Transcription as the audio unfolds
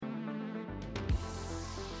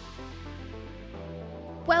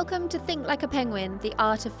Welcome to Think Like a Penguin, the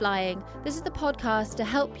art of flying. This is the podcast to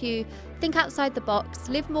help you think outside the box,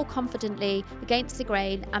 live more confidently against the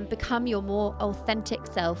grain, and become your more authentic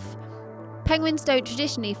self. Penguins don't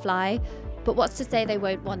traditionally fly, but what's to say they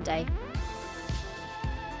won't one day?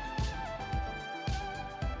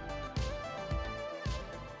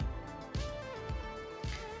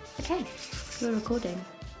 Okay, we're recording.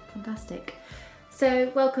 Fantastic.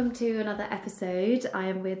 So welcome to another episode. I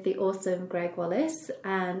am with the awesome Greg Wallace,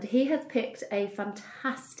 and he has picked a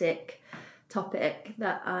fantastic topic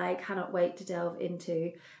that I cannot wait to delve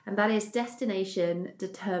into, and that is destination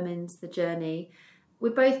determines the journey.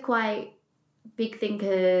 We're both quite big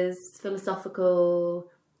thinkers,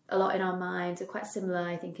 philosophical, a lot in our minds. We're quite similar,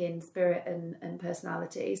 I think, in spirit and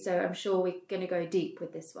personality. So I'm sure we're going to go deep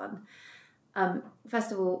with this one.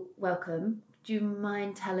 First of all, welcome. Do you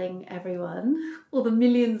mind telling everyone, or the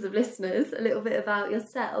millions of listeners, a little bit about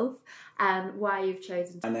yourself and why you've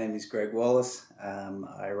chosen to... My name is Greg Wallace.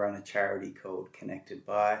 I run a charity called Connected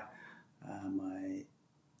By.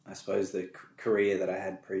 I suppose the career that I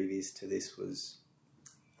had previous to this was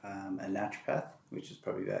a naturopath, which was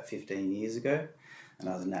probably about 15 years ago. And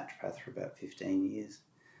I was a naturopath for about 15 years.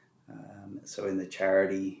 So in the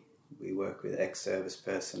charity, we work with ex-service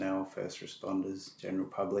personnel, first responders, general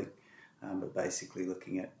public, but basically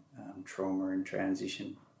looking at trauma and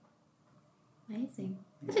transition. Amazing.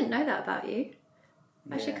 I didn't know that about you.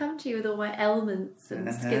 I should come to you with all my ailments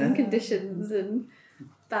and skin conditions and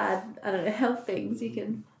bad, health things. You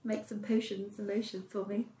can make some potions and lotions for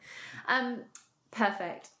me.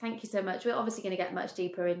 Perfect. Thank you so much. We're obviously going to get much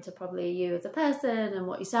deeper into probably you as a person and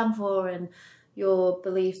what you stand for and your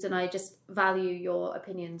beliefs, and I just value your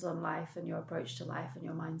opinions on life and your approach to life and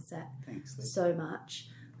your mindset. Thanks, so much.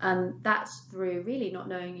 And that's through really not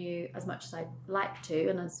knowing you as much as I'd like to,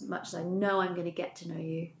 and as much as I know I'm going to get to know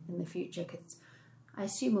you in the future, because I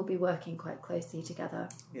assume we'll be working quite closely together.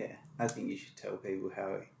 Yeah, I think you should tell people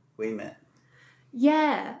how we met.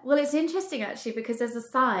 Yeah, well, it's interesting actually, because there's a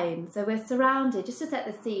sign. So we're surrounded, just to set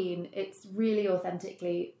the scene, it's really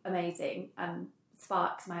authentically amazing and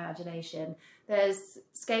sparks my imagination. There's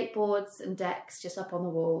skateboards and decks just up on the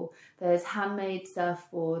wall. There's handmade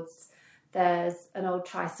surfboards. There's an old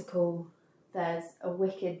tricycle, there's a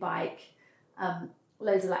wicked bike,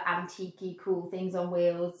 loads of like antique-y cool things on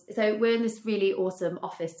wheels. So we're in this really awesome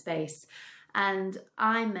office space, and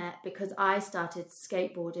I met because I started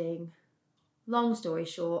skateboarding, long story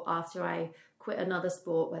short, after I quit another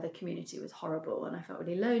sport where the community was horrible and I felt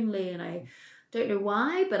really lonely, and I don't know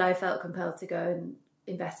why, but I felt compelled to go and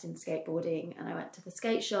invest in skateboarding, and I went to the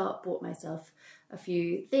skate shop, bought myself a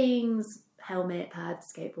few things, helmet, pads,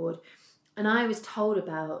 skateboard. And I was told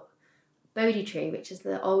about Bodhi Tree, which is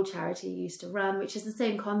the old charity you used to run, which is the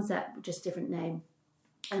same concept, just different name.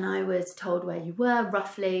 And I was told where you were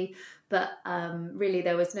roughly, but really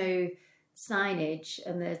there was no signage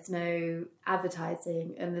and there's no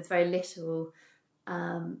advertising and there's very little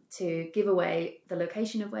to give away the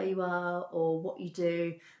location of where you are or what you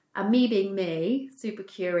do. And me being me, super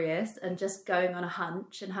curious and just going on a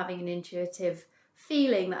hunch and having an intuitive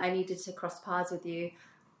feeling that I needed to cross paths with you,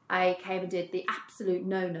 I came and did the absolute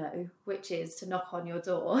no-no, which is to knock on your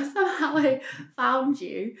door. Somehow I found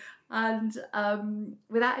you, and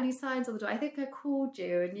without any signs on the door, I think I called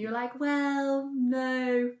you, and you were like, "Well,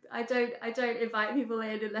 no, I don't invite people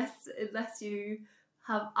in unless you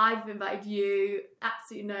have. I've invited you.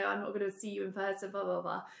 Absolutely no, I'm not going to see you in person." Blah blah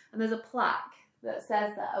blah. And there's a plaque that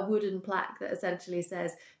says that, a wooden plaque that essentially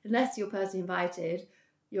says, "Unless you're personally invited,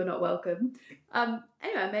 you're not welcome."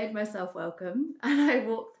 Anyway, I made myself welcome and I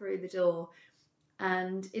walked through the door,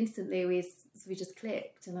 and instantly we just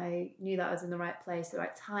clicked, and I knew that I was in the right place at the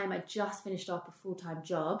right time. I just finished up a full-time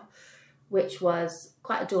job, which was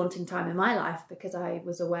quite a daunting time in my life because I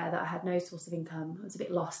was aware that I had no source of income. I was a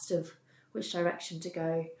bit lost of which direction to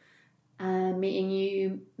go. And meeting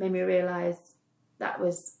you made me realise that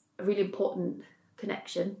was a really important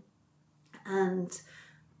connection, and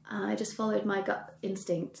I just followed my gut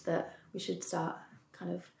instinct that we should start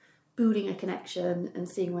kind of building a connection and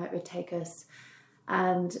seeing where it would take us.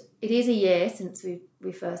 And it is a year since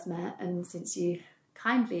we first met, and since you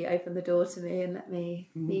kindly opened the door to me and let me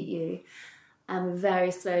meet you. And we very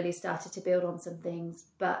slowly started to build on some things,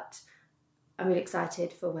 but I'm really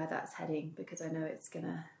excited for where that's heading because I know it's going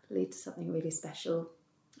to lead to something really special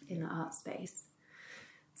in the art space.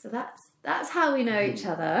 So that's how we know each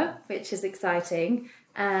other, which is exciting.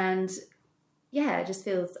 And yeah, it just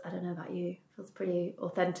feels, I don't know about you, feels pretty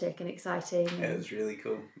authentic and exciting. Yeah, it was really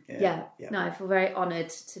cool. Yeah. No, I feel very honoured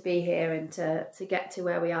to be here and to get to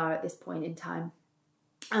where we are at this point in time.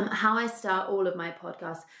 how I start all of my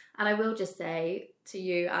podcasts, and I will just say to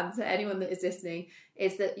you and to anyone that is listening,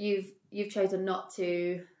 is that you've chosen not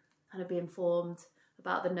to kind of be informed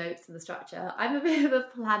about the notes and the structure. I'm a bit of a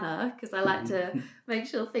planner because I like to make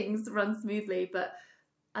sure things run smoothly, but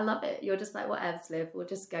I love it. You're just like, whatever's Liv, we'll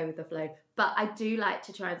just go with the flow. But I do like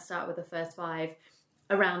to try and start with the first 5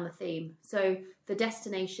 around the theme. So the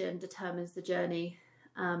destination determines the journey,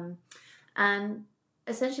 and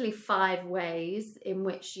essentially 5 ways in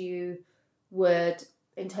which you would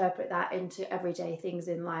interpret that into everyday things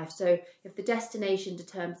in life. So if the destination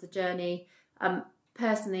determines the journey,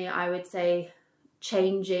 personally, I would say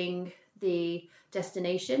changing the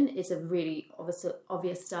destination is a really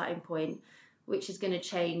obvious starting point, which is going to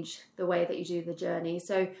change the way that you do the journey.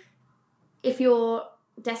 So if your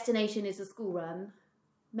destination is a school run,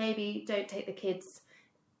 maybe don't take the kids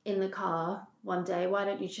in the car one day. Why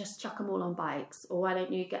don't you just chuck them all on bikes? Or why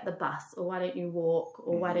don't you get the bus? Or why don't you walk?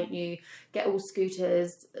 Or why don't you get all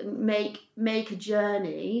scooters? Make a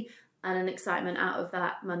journey and an excitement out of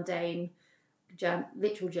that mundane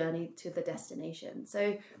literal journey to the destination.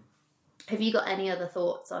 So have you got any other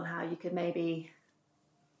thoughts on how you could maybe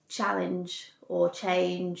challenge or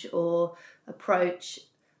change or approach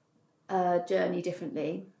a journey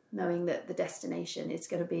differently, knowing that the destination is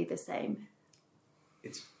going to be the same?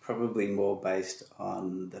 It's probably more based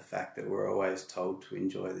on the fact that we're always told to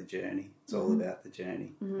enjoy the journey. It's all about the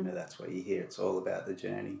journey. You know, that's what you hear. It's all about the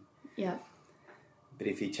journey. Yeah. But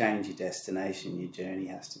if you change your destination, your journey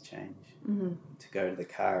has to change. To go to the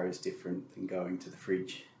car is different than going to the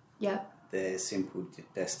fridge. Yeah. They're simple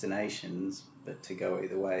destinations, but to go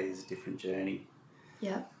either way is a different journey.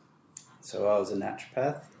 Yeah. So I was a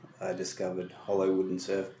naturopath. I discovered hollow wooden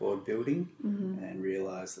surfboard building and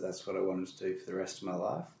realised that that's what I wanted to do for the rest of my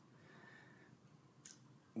life.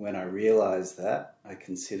 When I realised that, I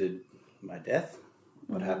considered my death.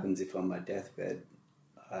 What happens if on my deathbed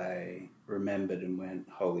I remembered and went,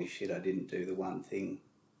 holy shit, I didn't do the one thing.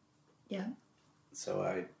 Yeah. So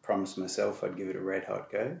I promised myself I'd give it a red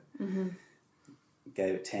hot go.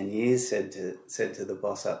 Gave it 10 years, said to the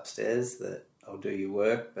boss upstairs that I'll do your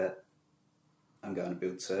work, but I'm going to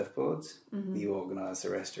build surfboards. You organise the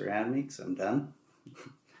rest around me because I'm done.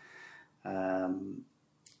 And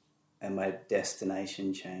my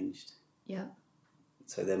destination changed. Yeah.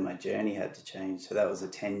 So then my journey had to change. So that was a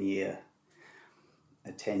 10-year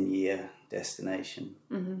destination.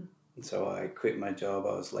 And so I quit my job.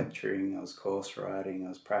 I was lecturing, I was course writing, I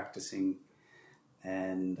was practicing,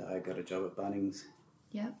 and I got a job at Bunnings.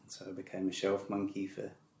 Yeah. So I became a shelf monkey for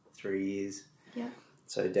 3 years. Yeah.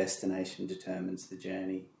 So destination determines the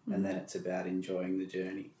journey, and then it's about enjoying the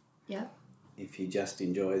journey. Yeah. If you just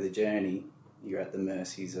enjoy the journey, you're at the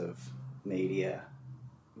mercies of media,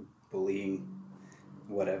 bullying,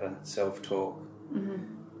 whatever, self-talk.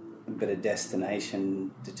 But a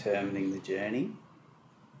destination determining the journey.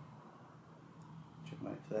 Should I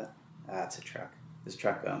wait for that? It's a truck. There's a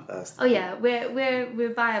truck going past. Oh yeah,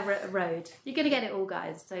 we're by a road. You're gonna get it all,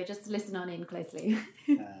 guys. So just listen on in closely.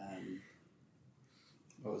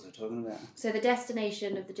 What was I talking about? So the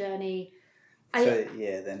destination of the journey.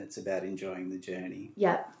 Then it's about enjoying the journey.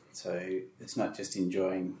 Yeah. So it's not just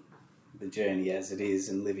enjoying the journey as it is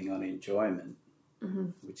and living on enjoyment,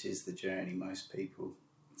 which is the journey most people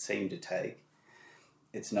seem to take.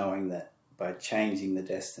 It's knowing that by changing the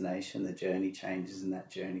destination, the journey changes, and that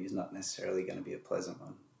journey is not necessarily going to be a pleasant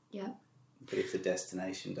one. Yeah. But if the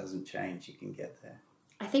destination doesn't change, you can get there.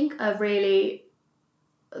 I think the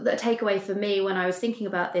takeaway for me when I was thinking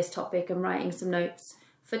about this topic and writing some notes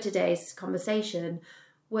for today's conversation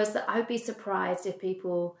was that I'd be surprised if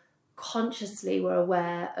people consciously were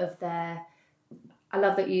aware of their... I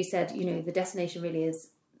love that you said, the destination really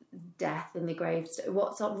is death and the gravestone.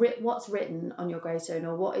 What's written on your gravestone,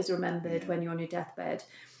 or what is remembered when you're on your deathbed.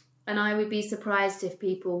 And I would be surprised if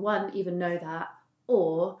people, one, even know that,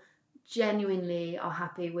 or genuinely are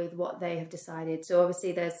happy with what they have decided. So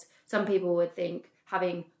obviously there's some people would think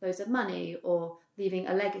having loads of money or leaving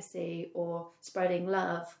a legacy or spreading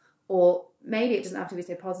love, or maybe it doesn't have to be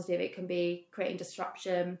so positive. It can be creating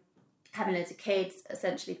disruption, having loads of kids,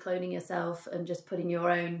 essentially cloning yourself and just putting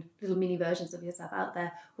your own little mini versions of yourself out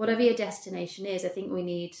there. Whatever your destination is, I think we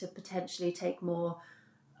need to potentially take more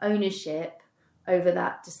ownership over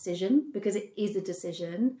that decision, because it is a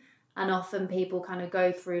decision. And often people kind of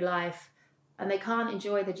go through life and they can't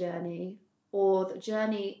enjoy the journey, or the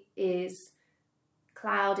journey is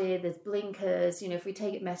clouded, there's blinkers, if we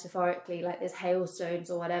take it metaphorically, like there's hailstones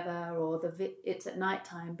or whatever, or it's at night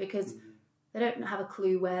time, because they don't have a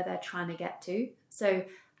clue where they're trying to get to. So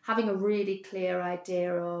having a really clear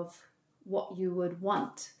idea of what you would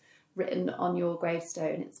want written on your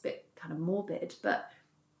gravestone. It's a bit kind of morbid, but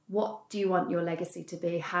what do you want your legacy to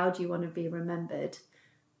be? How do you want to be remembered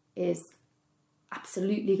is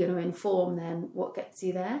absolutely going to inform then what gets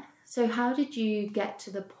you there. So how did you get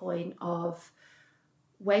to the point of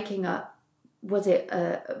waking up? Was it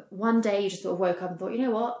one day you just sort of woke up and thought, you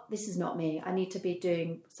know what, this is not me, I need to be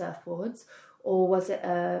doing surfboards? Or was it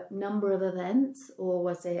a number of events? Or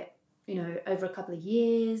was it, over a couple of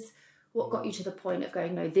years? What got you to the point of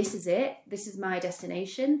going, no, this is it, this is my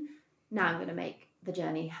destination, now I'm going to make the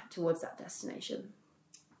journey towards that destination?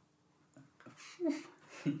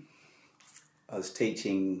 I was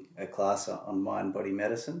teaching a class on mind-body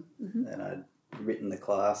medicine, and I'd written the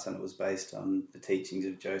class, and it was based on the teachings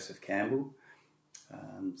of Joseph Campbell.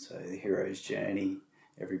 So the hero's journey,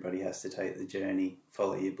 everybody has to take the journey,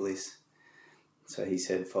 follow your bliss. So he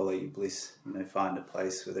said, follow your bliss, find a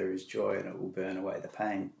place where there is joy and it will burn away the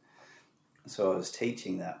pain. So I was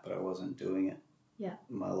teaching that, but I wasn't doing it. Yeah.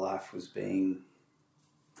 My life was being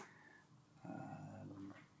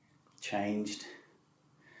changed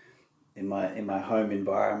in my home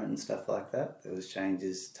environment and stuff like that. There was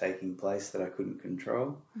changes taking place that I couldn't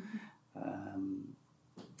control.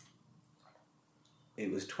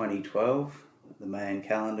 It was 2012. The Mayan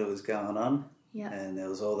calendar was going on, and there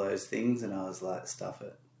was all those things, and I was like, stuff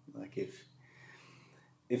it. Like if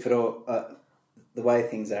it all, the way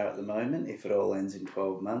things are at the moment, if it all ends in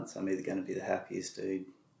 12 months, I'm either going to be the happiest dude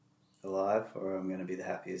alive, or I'm going to be the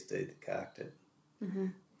happiest dude that carked it.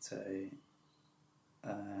 So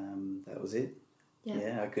that was it.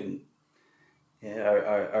 I couldn't.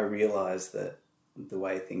 I realised that the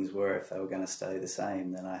way things were, if they were going to stay the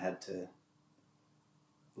same, then I had to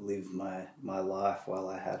live my life while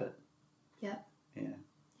I had it.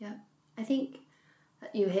 I think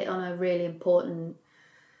you hit on a really important,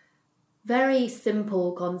 very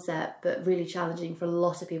simple concept, but really challenging for a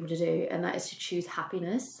lot of people to do, and that is to choose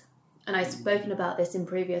happiness. And I've spoken about this in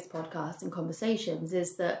previous podcasts and conversations,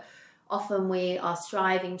 is that often we are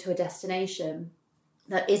striving to a destination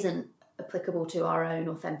that isn't applicable to our own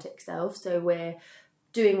authentic self. So we're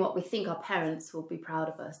doing what we think our parents will be proud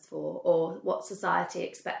of us for, or what society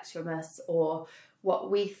expects from us, or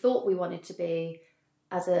what we thought we wanted to be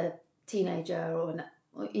as a teenager or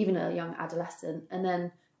even a young adolescent. And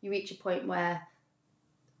then you reach a point where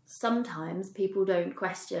sometimes people don't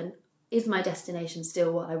question, is my destination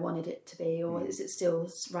still what I wanted it to be, or is it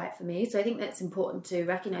still right for me? So I think that's important to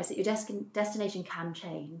recognise that your destination can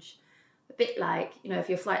change. A bit like, if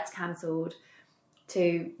your flight's cancelled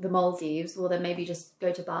to the Maldives, well then maybe just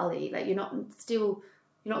go to Bali. Like you're not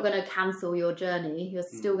going to cancel your journey. You're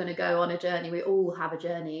still going to go on a journey. We all have a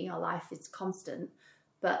journey. Our life is constant,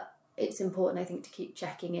 but it's important, I think, to keep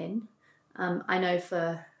checking in. I know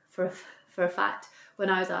for a fact, when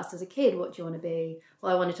I was asked as a kid, what do you want to be?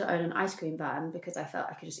 Well, I wanted to own an ice cream van because I felt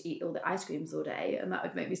I could just eat all the ice creams all day and that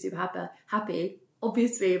would make me super happy.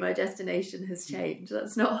 Obviously, my destination has changed.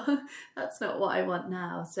 That's not what I want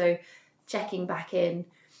now. So checking back in.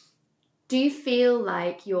 Do you feel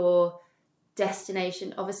like your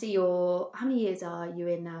destination, obviously how many years are you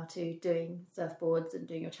in now to doing surfboards and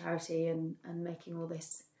doing your charity and making all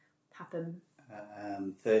this happen?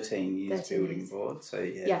 13 years building boards, so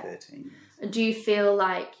 13 years. And do you feel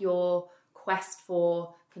like your quest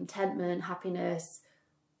for contentment, happiness,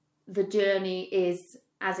 the journey is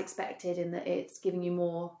as expected in that it's giving you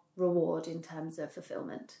more reward in terms of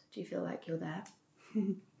fulfillment? Do you feel like you're there?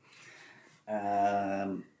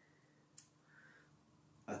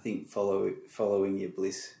 I think following your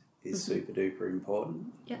bliss is super duper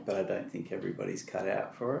important, but I don't think everybody's cut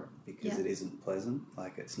out for it because it isn't pleasant.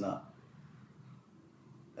 Like it's not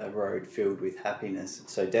a road filled with happiness.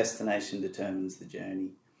 So destination determines the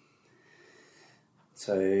journey.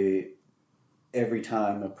 So every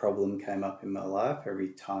time a problem came up in my life,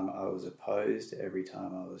 every time I was opposed, every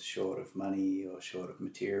time I was short of money or short of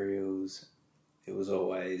materials, it was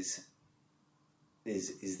always,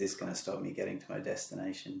 is this going to stop me getting to my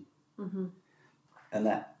destination? And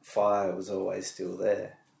that fire was always still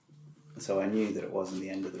there. So I knew that it wasn't the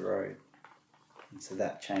end of the road. And so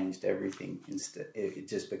that changed everything. Instead, it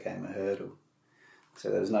just became a hurdle. So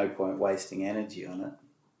there was no point wasting energy on it.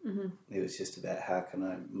 It was just about how can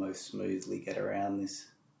I most smoothly get around this?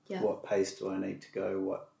 What pace do I need to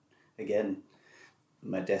go? Again,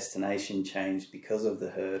 my destination changed because of the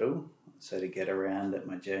hurdle. So to get around it,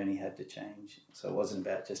 my journey had to change. So it wasn't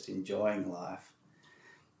about just enjoying life.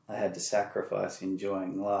 I had to sacrifice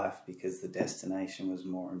enjoying life because the destination was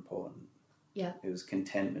more important. It was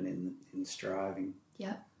contentment in striving.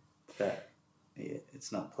 But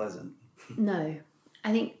it's not pleasant. No.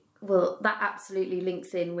 I think, well, that absolutely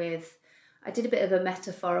links in with I did a bit of a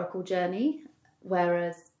metaphorical journey,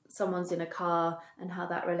 whereas someone's in a car and how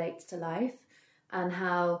that relates to life, and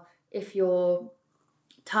how if your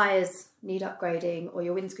tyres need upgrading or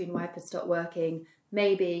your windscreen wipers stop working,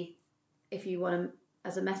 maybe if you want to,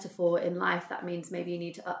 as a metaphor in life, that means maybe you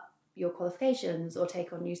need to up your qualifications or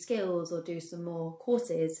take on new skills or do some more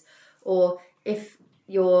courses. Or if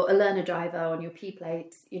you're a learner driver on your P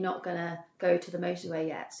plates, you're not going to go to the motorway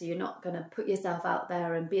yet, so you're not going to put yourself out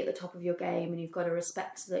there and be at the top of your game, and you've got to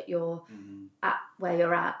respect that you're at where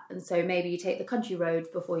you're at, and so maybe you take the country roads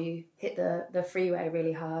before you hit the freeway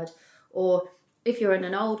really hard. Or if you're in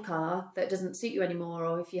an old car that doesn't suit you anymore,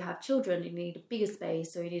 or if you have children, you need a bigger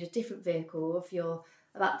space, or you need a different vehicle, or if you're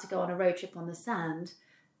about to go on a road trip on the sand,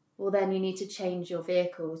 well, then you need to change your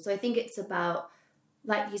vehicle. So I think it's about,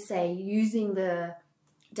 like you say, using the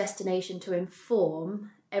destination to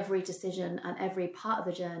inform every decision and every part of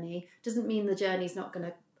the journey. Doesn't mean the journey's not going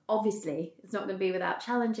to, obviously, it's not going to be without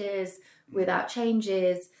challenges, without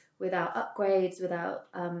changes, without upgrades, without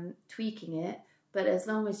tweaking it. But as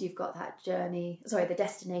long as you've got that the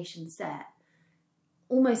destination set,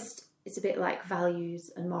 almost it's a bit like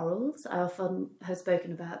values and morals. I often have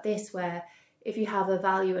spoken about this, where if you have a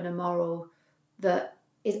value and a moral that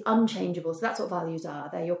is unchangeable, so that's what values are.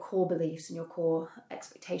 They're your core beliefs and your core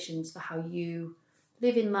expectations for how you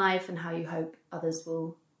live in life and how you hope others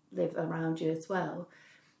will live around you as well.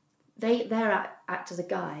 They act as a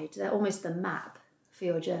guide. They're almost the map for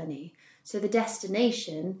your journey. So the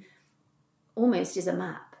destination almost is a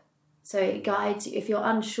map. So it guides you. If you're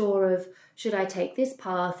unsure of, should I take this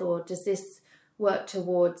path or does this work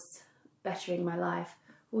towards bettering my life,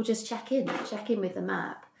 we'll just check in with the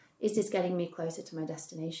map. Is this getting me closer to my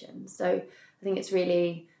destination? So I think it's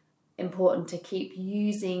really important to keep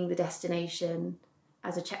using the destination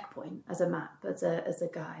as a checkpoint, as a map, as a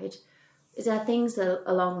guide. Is there things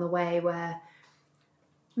along the way where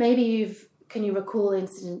maybe can you recall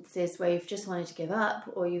instances where you've just wanted to give up,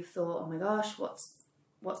 or you've thought, oh my gosh, what's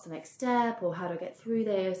the next step, or how do I get through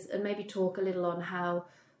this? And maybe talk a little on how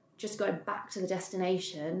just going back to the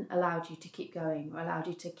destination allowed you to keep going, or allowed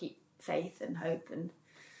you to keep faith and hope. And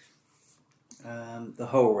the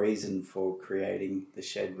whole reason for creating the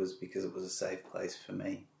shed was because it was a safe place for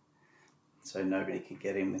me. So nobody could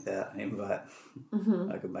get in without an invite.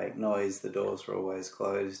 I could make noise, the doors were always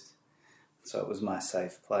closed. So it was my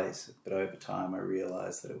safe place. But over time I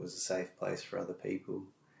realised that it was a safe place for other people.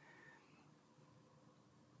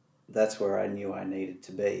 That's where I knew I needed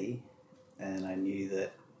to be, and I knew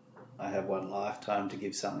that I had one lifetime to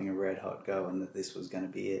give something a red hot go, and that this was going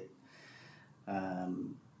to be it.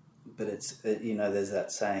 But there's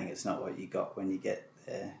that saying, it's not what you got when you get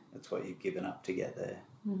there, it's what you've given up to get there.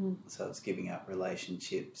 So it's giving up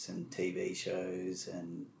relationships and TV shows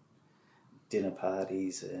and dinner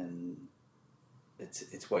parties, and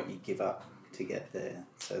it's what you give up to get there.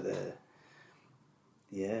 So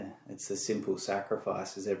it's the simple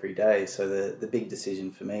sacrifices every day. So the big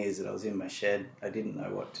decision for me is that I was in my shed. I didn't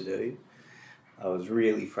know what to do. I was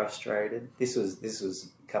really frustrated. This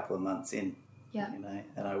was a couple of months in,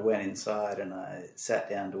 and I went inside and I sat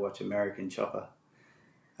down to watch American Chopper,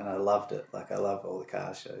 and I loved it. Like, I love all the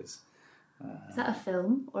car shows. Is that a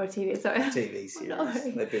film or a TV? Sorry, TV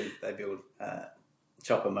series. They build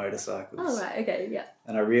chopper motorcycles. Oh, right, okay, yeah.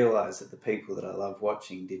 And I realised that the people that I love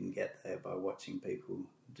watching didn't get there by watching people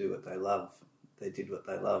do what they love. They did what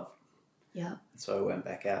they loved. Yeah. So I went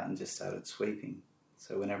back out and just started sweeping.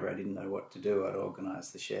 So whenever I didn't know what to do, I'd organise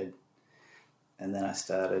the shed. And then I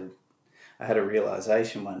had a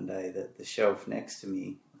realisation one day that the shelf next to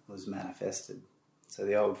me was manifested. So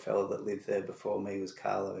the old fella that lived there before me was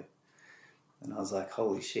Carlo. And I was like,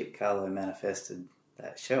 holy shit, Carlo manifested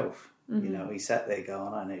that shelf. He sat there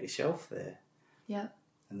going, I need a shelf there. Yeah.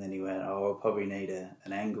 And then he went, I'll probably need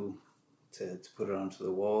an angle to put it onto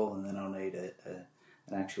the wall, and then I'll need an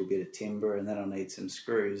actual bit of timber, and then I'll need some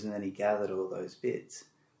screws. And then he gathered all those bits.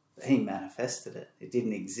 But he manifested it. It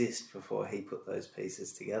didn't exist before he put those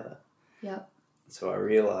pieces together. Yeah. So I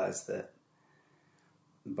realised that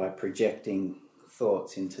by projecting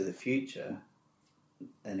thoughts into the future,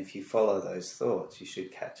 and if you follow those thoughts, you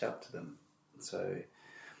should catch up to them. So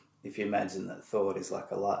if you imagine that thought is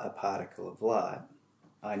like a particle of light,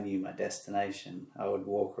 I knew my destination. I would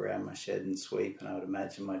walk around my shed and sweep, and I would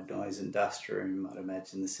imagine my noise and dust room. I'd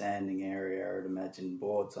imagine the sanding area. I would imagine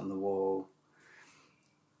boards on the wall.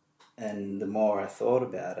 And the more I thought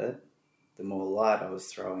about it, the more light I was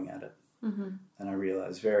throwing at it. And I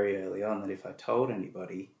realised very early on that if I told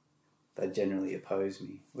anybody, they'd generally oppose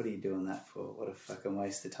me. What are you doing that for? What a fucking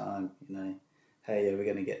waste of time, Hey, we're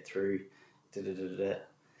going to get through.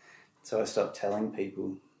 So I stopped telling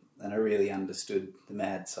people. and I really understood the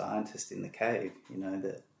mad scientist in the cave, you know,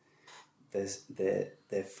 that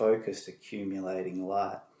they're focused accumulating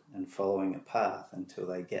light and following a path until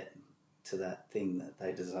they get to that thing that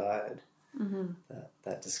they desired,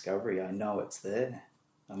 that discovery. I know it's there.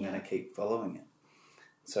 I'm going to keep following it.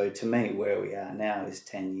 So to me, where we are now is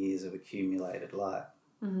 10 years of accumulated light,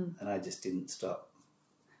 and I just didn't stop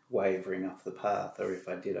wavering off the path, or if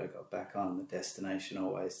I did, I got back on. The destination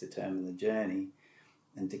always determined the journey,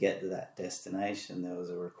 and to get to that destination, there was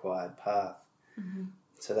a required path.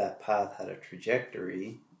 So that path had a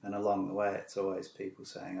trajectory, and along the way, it's always people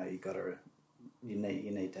saying, "Oh, you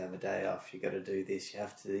need to have a day off. You got to do this.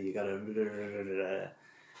 You got to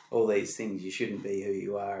all these things. You shouldn't be who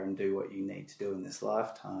you are and do what you need to do in this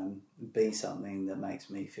lifetime. Be something that makes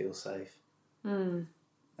me feel safe."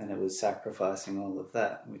 And it was sacrificing all of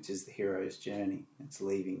that, which is the hero's journey. It's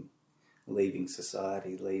leaving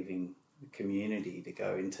society, leaving the community to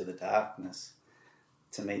go into the darkness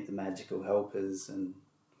to meet the magical helpers, and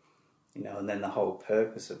you know, and then the whole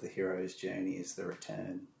purpose of the hero's journey is the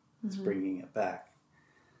return. It's bringing it back,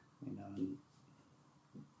 you know, and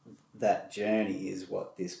that journey is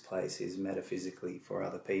what this place is metaphysically for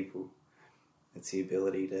other people. It's the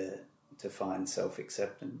ability to find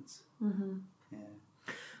self-acceptance. Yeah.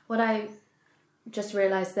 What I just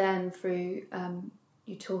realised then through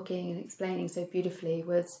you talking and explaining so beautifully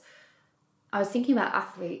was I was thinking about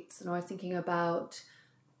athletes, and I was thinking about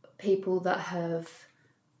people that have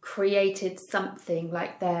created something,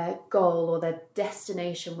 like their goal or their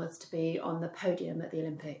destination was to be on the podium at the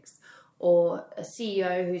Olympics, or a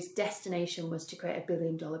CEO whose destination was to create $1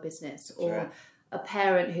 billion business, or a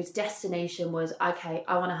parent whose destination was, okay,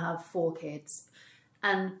 I want to have 4 kids.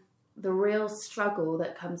 And the real struggle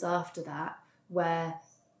that comes after that, where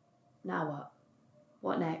now what?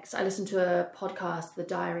 What next? I listened to a podcast, The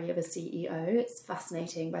Diary of a CEO. It's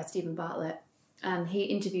fascinating, by Stephen Bartlett. And he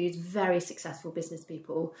interviews very successful business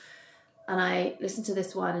people. And I listened to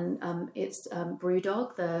this one, and it's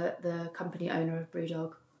Brewdog, the company owner of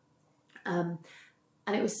Brewdog. And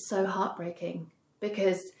it was so heartbreaking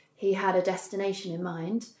because he had a destination in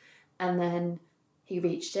mind, and then he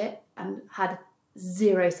reached it and had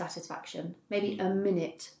zero satisfaction, maybe a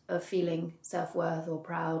minute of feeling self-worth or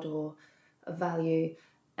proud or of value.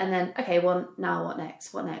 And then, okay, well, now what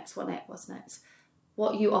next? What's next?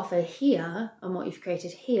 What you offer here and what you've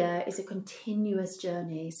created here is a continuous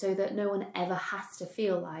journey, so that no one ever has to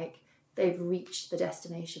feel like they've reached the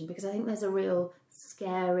destination. Because I think there's a real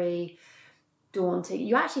scary, daunting,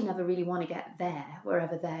 you actually never really want to get there,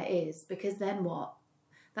 wherever there is, because then what?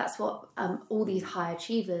 That's what all these high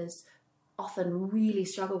achievers often really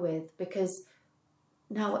struggle with, because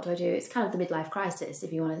now what do I do? It's kind of the midlife crisis,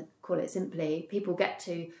 if you want to call it simply. People get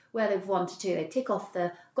to where they've wanted to. They tick off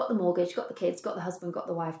got the mortgage, got the kids, got the husband, got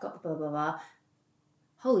the wife, got the blah, blah, blah.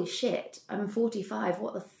 Holy shit, I'm 45.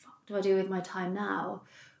 What the fuck do I do with my time now?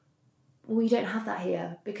 Well, you don't have that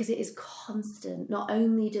here, because it is constant. Not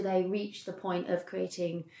only do they reach the point of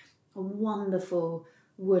creating a wonderful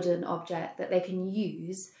wooden object that they can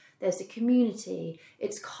use, there's a community.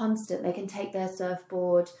 It's constant. They can take their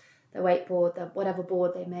surfboard, their wakeboard, their whatever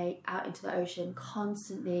board they make out into the ocean,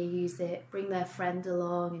 constantly use it, bring their friend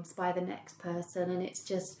along, inspire the next person, and it's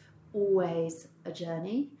just always a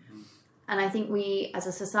journey. And I think we as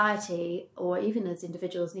a society, or even as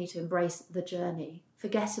individuals, need to embrace the journey.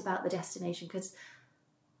 Forget about the destination, because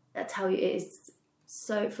I tell you, it is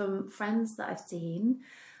so, from friends that I've seen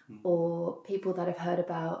or people that I've heard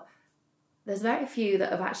about, there's very few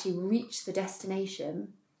that have actually reached the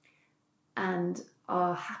destination and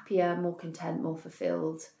are happier, more content, more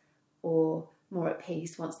fulfilled, or more at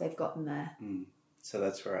peace once they've gotten there. So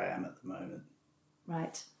that's where I am at the moment.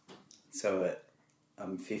 Right. So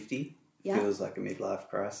I'm 50. Yeah. Feels like a midlife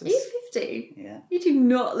crisis. Are you 50? Yeah. You do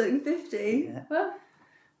not look 50. Yeah. Well,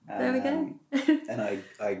 there we go. And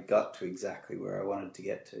I got to exactly where I wanted to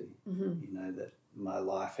get to. You know, that my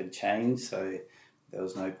life had changed, so there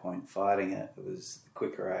was no point fighting it. It was the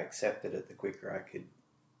quicker I accepted it, the quicker I could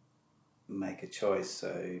make a choice.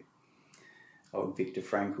 So old Viktor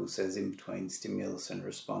Frankl says, in between stimulus and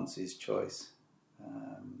response is choice.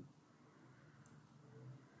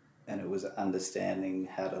 And it was understanding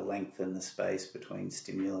how to lengthen the space between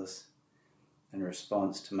stimulus and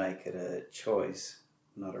response to make it a choice,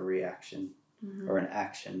 not a reaction, or an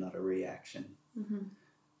action, not a reaction.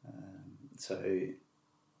 So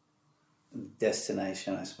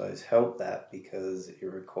destination, I suppose, helped that, because it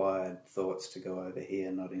required thoughts to go over here,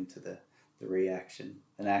 not into the reaction.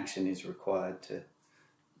 An action is required to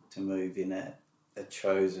move in a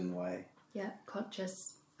chosen way. Yeah,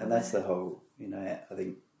 conscious. And that's the whole, you know, I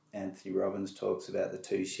think Anthony Robbins talks about the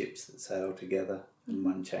two ships that sail together and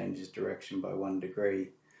one changes direction by 1 degree.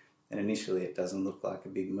 And initially it doesn't look like a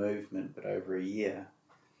big movement, but over a year.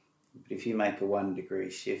 But if you make a 1 degree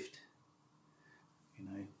shift,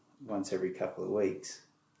 once every couple of weeks,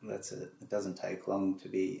 it doesn't take long to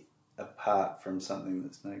be apart from something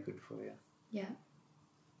that's no good for you.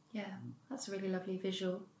 Yeah, that's a really lovely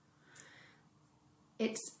visual.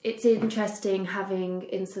 It's interesting having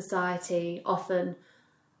in society often,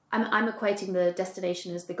 I'm equating the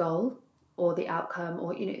destination as the goal or the outcome,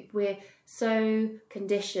 or we're so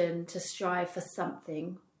conditioned to strive for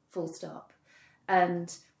something, full stop.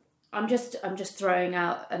 And I'm just throwing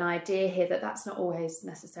out an idea here that's not always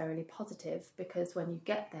necessarily positive, because when you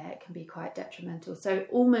get there, it can be quite detrimental. So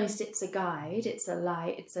almost it's a guide, it's a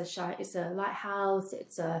light, it's a lighthouse,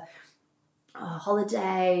 it's a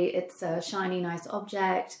holiday, it's a shiny, nice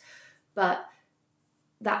object, but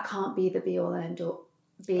that can't be the be all and end all.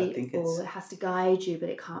 It has to guide you, but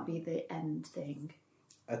it can't be the end thing.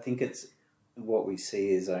 I think it's what we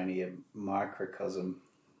see is only a microcosm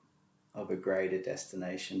of a greater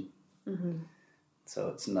destination. Mm-hmm. So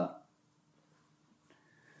it's not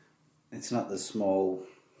the small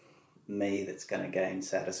me that's going to gain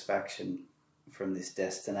satisfaction from this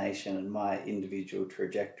destination and my individual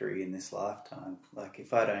trajectory in this lifetime. Like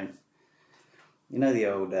if I don't, the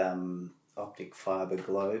old optic fibre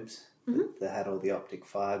globes that had all the optic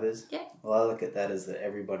fibres? Yeah. Well, I look at that as that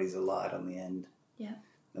everybody's a light on the end. Yeah.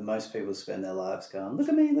 And most people spend their lives going, look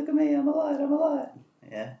at me, I'm a light.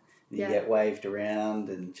 Yeah. And you get waved around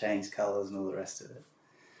and change colours and all the rest of it.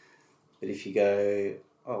 But if you go,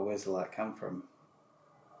 oh, where's the light come from?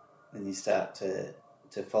 And you start to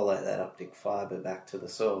follow that optic fibre back to the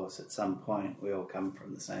source. At some point, we all come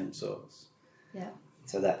from the same source. Yeah.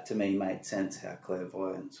 So that, to me, made sense how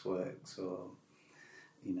clairvoyance works, or,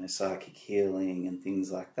 psychic healing and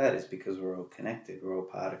things like that, is because we're all connected. We're all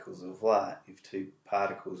particles of light. If two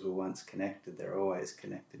particles were once connected, they're always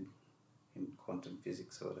connected in quantum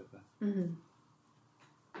physics or whatever. Mm-hmm.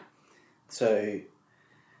 So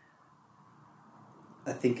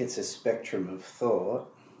I think it's a spectrum of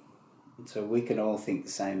thought. So we can all think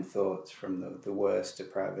the same thoughts, from the worst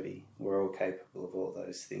depravity. We're all capable of all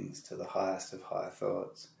those things to the highest of high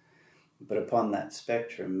thoughts. But upon that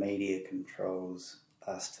spectrum, media controls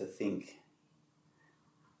us to think,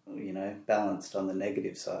 balanced on the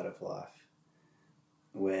negative side of life,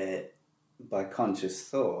 where by conscious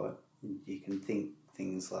thought, you can think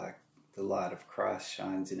things like the light of Christ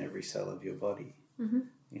shines in every cell of your body. Mm-hmm.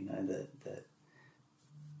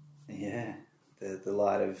 The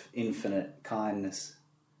light of infinite kindness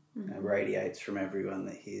radiates from everyone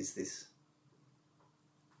that hears this.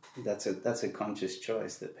 That's a conscious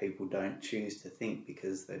choice that people don't choose to think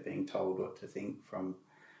because they're being told what to think from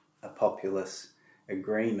a populace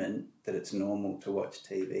agreement that it's normal to watch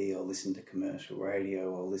TV or listen to commercial radio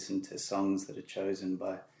or listen to songs that are chosen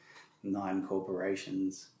by 9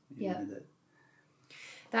 corporations.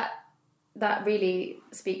 That really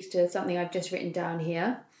speaks to something I've just written down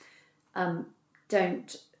here.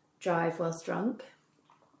 Don't drive whilst drunk.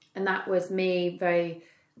 And that was me very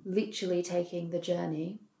literally taking the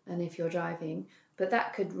journey. And if you're driving, but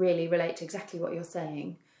that could really relate to exactly what you're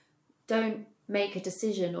saying. Don't make a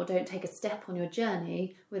decision or don't take a step on your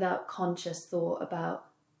journey without conscious thought about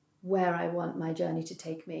where I want my journey to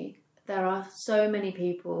take me. There are so many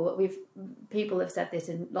people have said this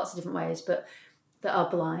in lots of different ways, but that are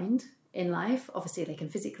blind in life. Obviously they can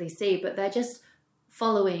physically see, but they're just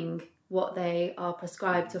following what they are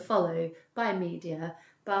prescribed to follow by media,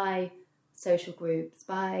 by social groups,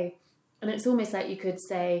 and it's almost like you could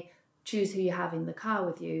say, choose who you have in the car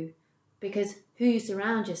with you, because who you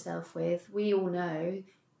surround yourself with, we all know,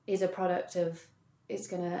 is a product of, it's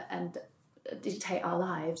going to dictate our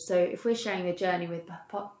lives. So if we're sharing the journey with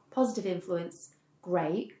positive influence,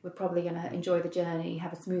 great, we're probably going to enjoy the journey,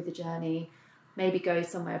 have a smoother journey, maybe go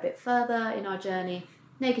somewhere a bit further in our journey.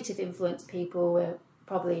 Negative influence people, we're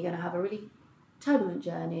probably going to have a really turbulent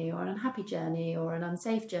journey or an unhappy journey or an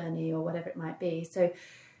unsafe journey or whatever it might be. So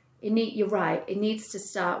you're right, it needs to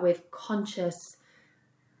start with conscious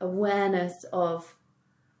awareness of,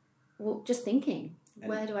 just thinking,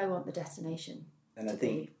 where do I want the destination and I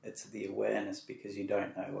think it's the awareness, because you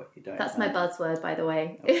don't know what you don't That's know. my buzzword, by the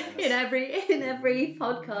way. in every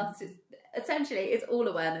podcast, it's all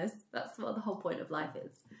awareness. That's what the whole point of life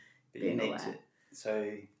is. But you need to,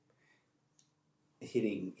 so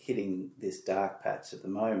hitting this dark patch at the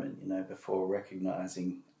moment, before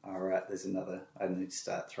recognising, all right, I need to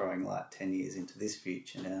start throwing light 10 years into this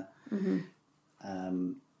future now.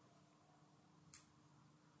 Mm-hmm.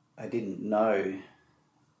 I didn't know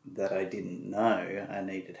that I didn't know I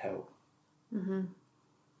needed help. Mm-hmm.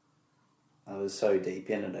 I was so deep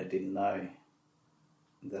in it, I didn't know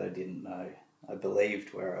that I didn't know. I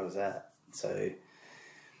believed where I was at. So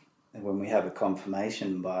when we have a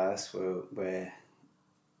confirmation bias where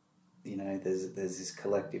you know, there's this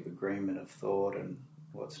collective agreement of thought and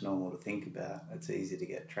what's normal to think about, it's easy to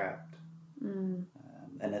get trapped. And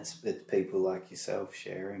it's people like yourself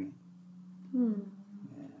sharing. Yeah.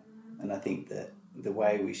 And I think that the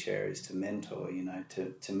way we share is to mentor. You know,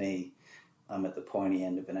 to me, I'm at the pointy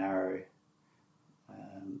end of an arrow,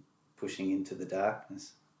 pushing into the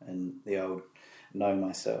darkness, and the old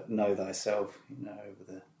know thyself. You know,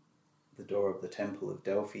 over the door of the temple of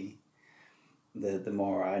Delphi. The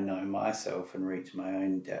more I know myself and reach my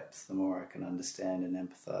own depth, the more I can understand and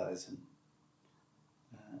empathise and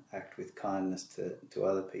act with kindness to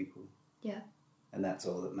other people. Yeah. And that's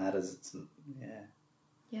all that matters.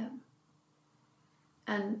 Yeah.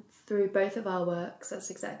 And through both of our works, that's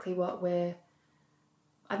exactly what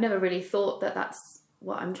I've never really thought that that's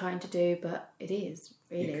what I'm trying to do, but it is,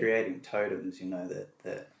 really. You're creating totems, you know,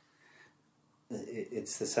 that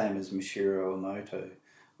it's the same as Mishiro Emoto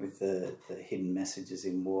with the hidden messages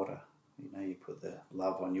in water. You know, you put the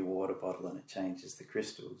love on your water bottle and it changes the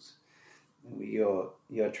crystals. You're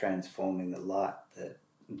transforming the light that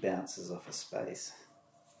bounces off a space.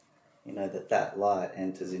 You know, that light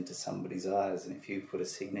enters into somebody's eyes, and if you put a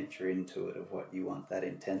signature into it of what you want that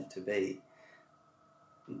intent to be,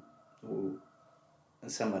 well,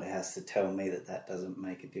 somebody has to tell me that doesn't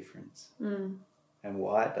make a difference. And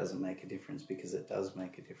why it doesn't make a difference, because it does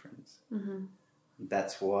make a difference. Mm-hmm.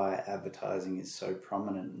 That's why advertising is so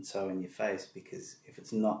prominent and so in your face, because if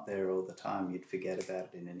it's not there all the time, you'd forget about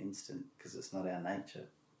it in an instant, because it's not our nature.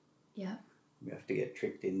 Yeah. We have to get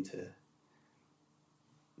tricked into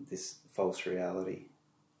this false reality.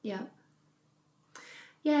 Yeah.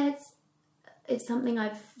 Yeah, it's something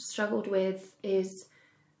I've struggled with, is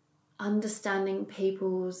understanding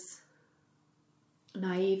people's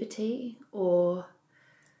naivety or...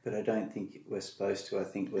 But I don't think we're supposed to. I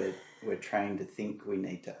think we're trained to think we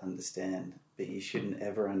need to understand, but you shouldn't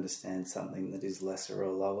ever understand something that is lesser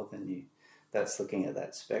or lower than you. That's looking at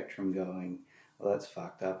that spectrum going, well, that's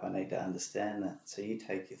fucked up, I need to understand that. So you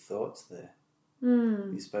take your thoughts there.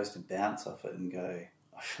 You're supposed to bounce off it and go,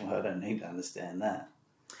 well, I don't need to understand that.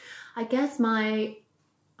 I guess my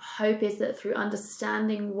hope is that through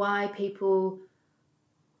understanding why people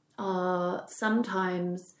are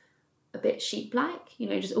sometimes a bit sheep-like, you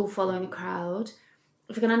know, just all following the crowd,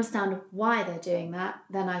 if I can understand why they're doing that,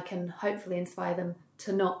 then I can hopefully inspire them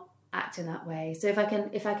to not act in that way. So if I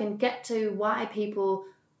can get to why people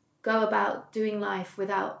go about doing life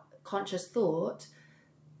without conscious thought,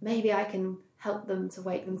 maybe I can help them to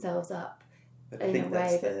wake themselves up. But I think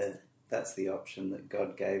that's the option that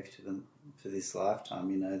God gave to them for this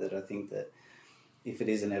lifetime, you know, that I think that if it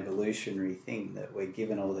is an evolutionary thing, that we're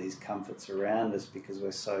given all these comforts around us because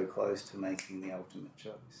we're so close to making the ultimate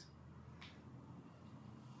choice.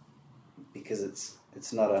 Because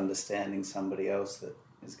it's not understanding somebody else that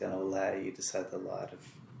is going to allow you to say the light of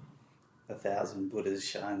 1,000 Buddhas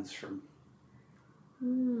shines from.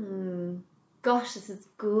 Gosh, this is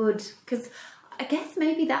good. Because I guess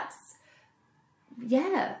maybe that's...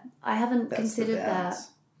 Yeah, I haven't considered that.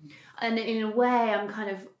 And in a way, I'm kind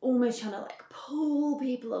of almost trying to like pull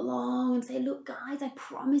people along and say, look, guys, I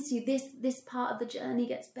promise you this part of the journey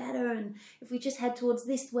gets better. And if we just head towards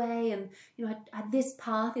this way and, you know, this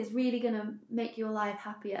path is really going to make your life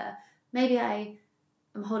happier. Maybe I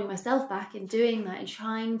am holding myself back in doing that and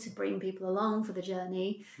trying to bring people along for the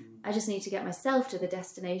journey. I just need to get myself to the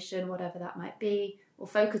destination, whatever that might be, or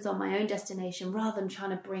focus on my own destination rather than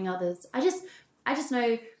trying to bring others. I just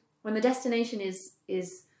know when the destination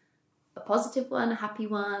is a positive one, a happy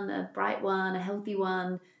one, a bright one, a healthy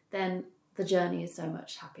one, then the journey is so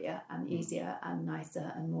much happier and easier and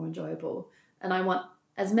nicer and more enjoyable. And I want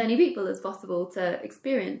as many people as possible to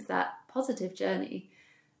experience that positive journey.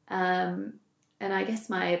 And I guess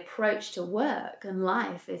my approach to work and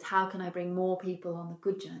life is, how can I bring more people on the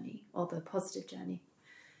good journey or the positive journey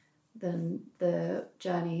than the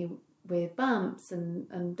journey with bumps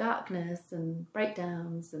and darkness and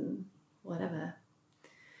breakdowns and whatever.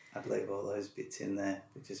 I'd leave all those bits in there,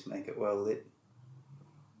 but just make it well lit.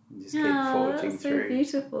 And just keep forging that's through. So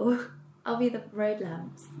beautiful. I'll be the road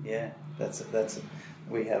lamps. Yeah,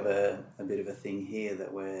 we have a bit of a thing here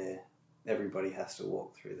that where everybody has to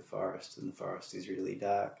walk through the forest, and the forest is really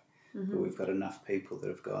dark. But we've got enough people that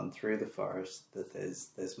have gone through the forest that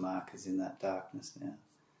there's markers in that darkness now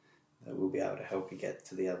that we'll be able to help you get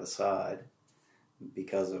to the other side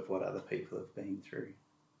because of what other people have been through.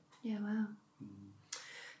 Yeah, wow.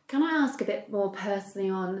 Can I ask a bit more personally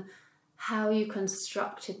on how you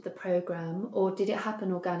constructed the program, or did it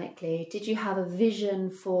happen organically? Did you have a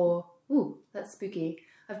vision for, ooh, that's spooky.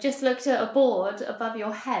 I've just looked at a board above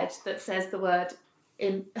your head that says the word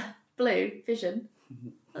in blue, vision.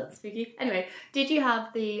 That's spooky. Anyway, did you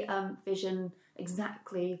have the vision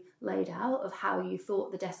exactly laid out of how you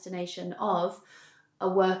thought the destination of a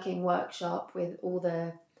working workshop with all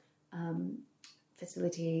the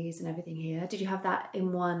facilities and everything here? Did you have that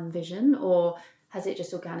in one vision, or has it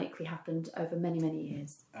just organically happened over many, many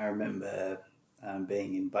years? I remember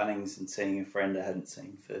being in Bunnings and seeing a friend I hadn't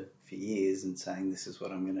seen for years and saying, this is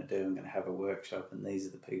what I'm going to do. I'm going to have a workshop and these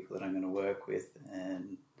are the people that I'm going to work with.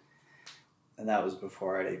 And that was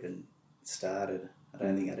before I'd even started. I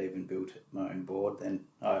don't think I'd even built my own board then.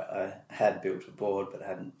 I had built a board but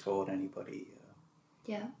hadn't taught anybody.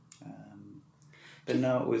 Yeah. But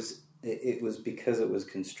no, it was because it was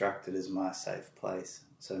constructed as my safe place.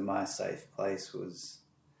 So my safe place was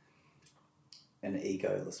an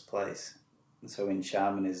egoless place. And so in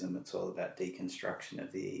shamanism, it's all about deconstruction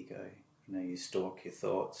of the ego. You know, you stalk your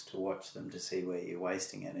thoughts to watch them, to see where you're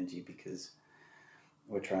wasting energy, because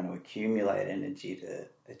we're trying to accumulate energy to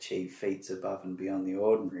achieve feats above and beyond the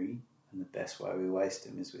ordinary. And the best way we waste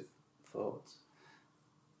them is with thoughts.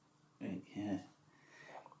 Yeah.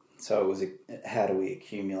 So it was how do we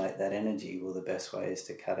accumulate that energy? Well, the best way is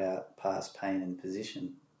to cut out past pain and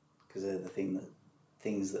position, because they're the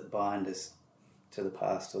things that bind us to the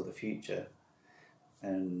past or the future,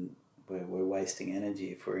 and we're wasting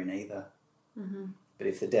energy if we're in either. Mm-hmm. But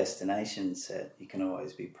if the destination's set, you can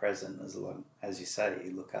always be present as long as you say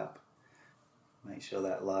you look up, make sure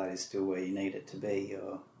that light is still where you need it to be.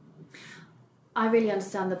 Or I really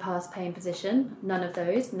understand the past pain position. None of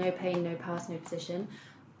those. No pain, no past, no position.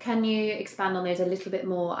 Can you expand on those a little bit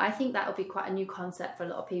more? I think that would be quite a new concept for a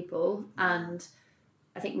lot of people, and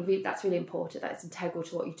I think that's really important. That's integral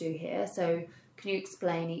to what you do here. So can you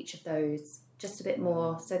explain each of those just a bit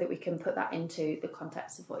more so that we can put that into the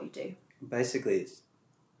context of what you do? Basically,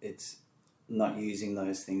 it's not using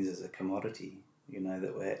those things as a commodity. You know,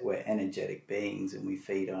 that we're energetic beings and we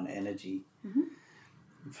feed on energy.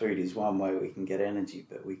 Mm-hmm. Food is one way we can get energy,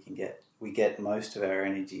 but we get most of our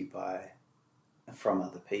energy from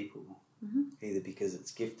other people, mm-hmm. either because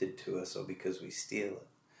it's gifted to us or because we steal it.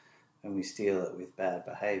 And we steal it with bad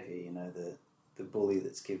behaviour. You know, the bully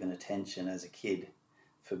that's given attention as a kid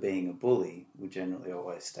for being a bully will generally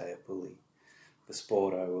always stay a bully. The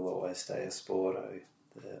sporto will always stay a sporto.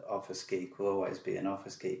 The office geek will always be an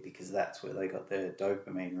office geek, because that's where they got their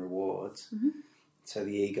dopamine rewards. Mm-hmm. So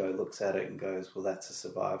the ego looks at it and goes, well, that's a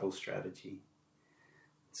survival strategy.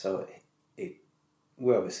 So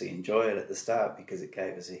we obviously enjoy it at the start because it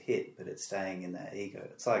gave us a hit, but it's staying in that ego.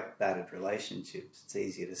 It's like battered relationships. It's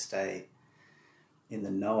easier to stay in the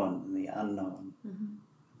known than the unknown. Mm-hmm.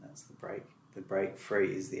 That's the break. The break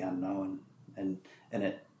free is the unknown. And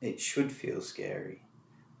it should feel scary.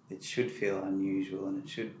 It should feel unusual, and it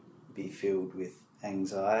should be filled with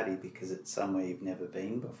anxiety because it's somewhere you've never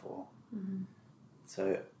been before. Mm-hmm.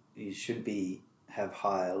 So you should have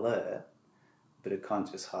high alert, but a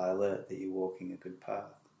conscious high alert that you're walking a good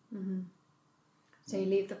path. Mm-hmm. So you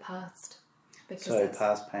leave the past. So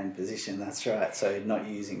past pain position, that's right. So not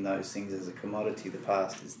using those things as a commodity. The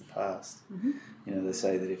past is the past. Mm-hmm. You know, they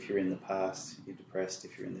say that if you're in the past, you're depressed.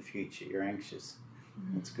 If you're in the future, you're anxious.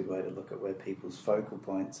 Mm-hmm. That's a good way to look at where people's focal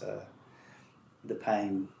points are. The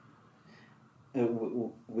pain,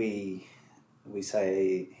 we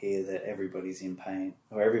say here that everybody's in pain,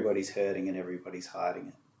 or everybody's hurting and everybody's hiding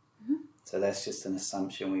it. Mm-hmm. So that's just an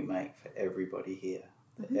assumption we make for everybody here,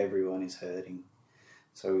 that mm-hmm. everyone is hurting.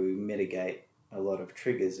 So we mitigate a lot of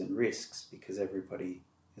triggers and risks because everybody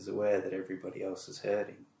is aware that everybody else is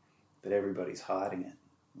hurting, but everybody's hiding it.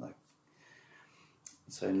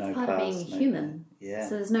 So no it's part of being human. Yeah.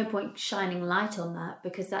 So there's no point shining light on that,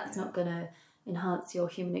 because that's not going to enhance your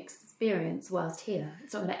human experience whilst here.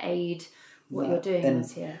 It's not going to aid what you're doing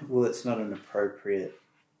whilst here. Well, it's not an appropriate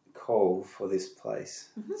call for this place.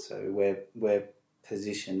 Mm-hmm. So we're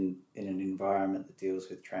positioned in an environment that deals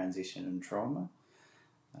with transition and trauma.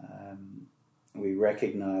 We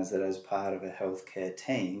recognise that as part of a healthcare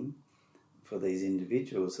team for these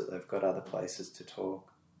individuals that they've got other places to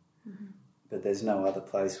talk. Mm-hmm. But there's no other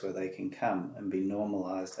place where they can come and be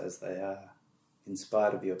normalised as they are. In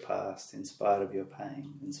spite of your past, in spite of your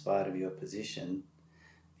pain, in spite of your position,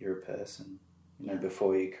 you're a person. You know,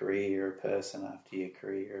 before your career, you're a person. After your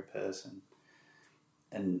career, you're a person.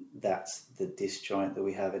 And that's the disjoint that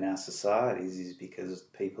we have in our societies, is because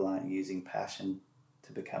people aren't using passion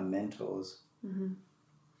to become mentors. Mm-hmm.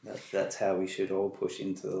 That's how we should all push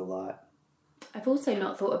into the light. I've also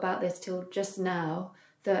not thought about this till just now,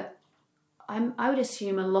 that I would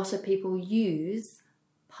assume a lot of people use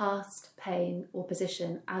past pain or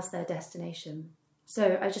position as their destination.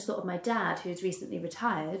 So I just thought of my dad, who's recently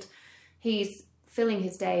retired. He's filling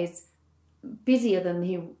his days busier than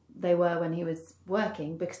they were when he was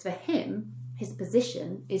working, because for him, his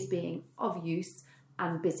position is being of use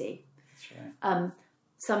and busy. That's right.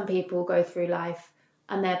 Some people go through life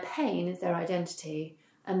and their pain is their identity,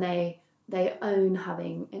 and they own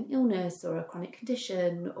having an illness or a chronic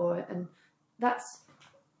condition, and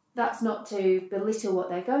that's not to belittle what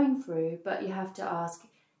they're going through, but you have to ask,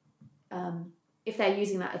 if they're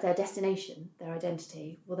using that as their destination, their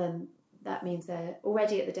identity, well then that means they're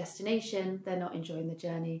already at the destination, they're not enjoying the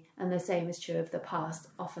journey. And the same is true of the past.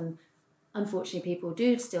 Often, unfortunately, people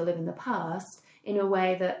do still live in the past in a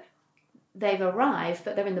way that they've arrived,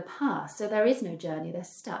 but they're in the past, so there is no journey, they're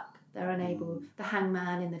stuck, they're unable. The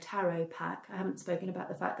hangman in the tarot pack, I haven't spoken about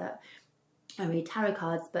the fact that I read tarot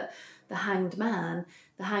cards, but the hanged man,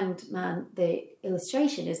 the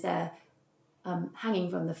illustration is there hanging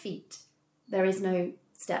from the feet. There is no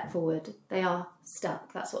step forward. They are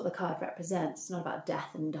stuck. That's what the card represents. It's not about death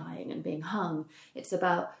and dying and being hung. It's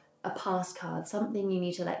about a past card. Something you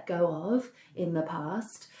need to let go of in the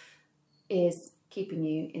past is keeping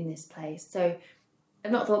you in this place. So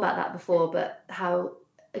I've not thought about that before, but how,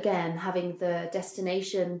 again, having the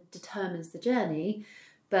destination determines the journey,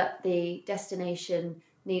 but the destination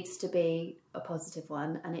needs to be a positive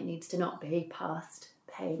one, and it needs to not be past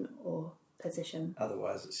pain or position.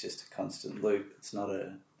 Otherwise, it's just a constant loop. It's not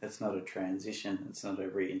a transition. It's not a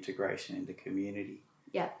reintegration into community.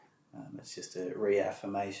 Yeah. It's just a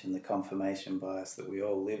reaffirmation, the confirmation bias that we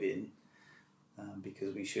all live in,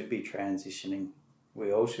 because we should be transitioning.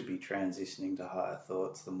 We all should be transitioning to higher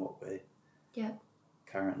thoughts than what we're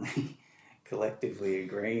currently collectively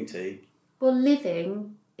agreeing to. Well,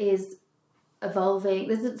 living is evolving.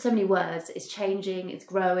 There's so many words. It's changing, it's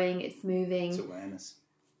growing, it's moving. It's awareness.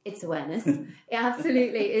 It's awareness. It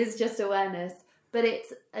absolutely is just awareness. But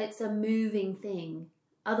it's a moving thing.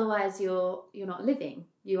 Otherwise, you're not living.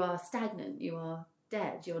 You are stagnant. You are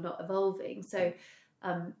dead. You're not evolving. So,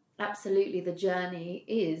 absolutely, the journey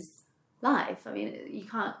is life. I mean, you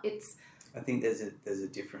can't. I think there's a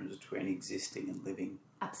difference between existing and living.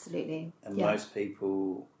 Absolutely. And most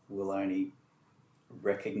people will only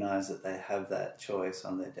recognise that they have that choice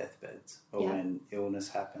on their deathbeds, or when illness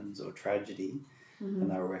happens or tragedy. Mm-hmm.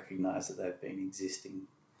 And they'll recognise that they've been existing.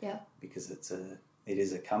 Yeah. Because it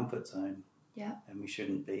is a comfort zone. Yeah. And we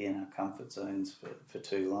shouldn't be in our comfort zones for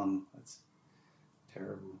too long. That's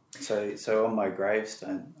terrible. So on my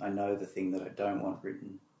gravestone, I know the thing that I don't want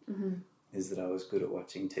written is that I was good at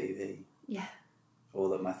watching TV. Yeah. Or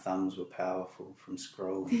that my thumbs were powerful from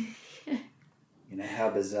scrolling. You know,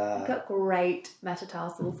 how bizarre. You've got great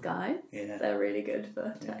metatarsals, guys. Yeah. They're really good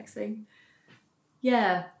for texting.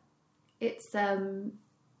 Yeah. It's, I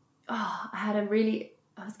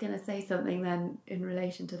was going to say something then in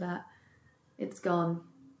relation to that. It's gone.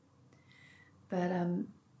 But,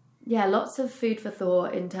 lots of food for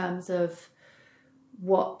thought in terms of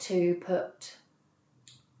what to put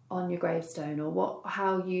on your gravestone, or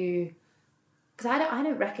because I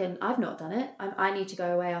don't reckon, I've not done it. I need to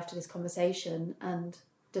go away after this conversation and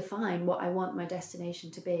define what I want my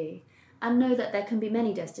destination to be. And know that there can be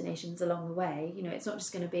many destinations along the way. You know, it's not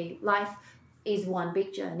just going to be, life is one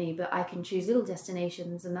big journey, but I can choose little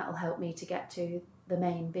destinations, and that'll help me to get to the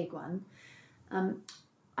main big one.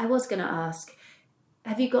 I was going to ask,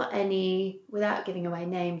 have you got any, without giving away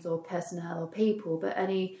names or personnel or people, but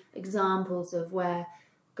any examples of where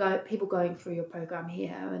people going through your program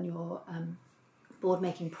here and your board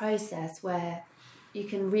making process, where you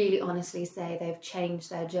can really honestly say they've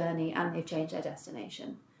changed their journey and they've changed their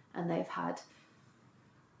destination? And they've had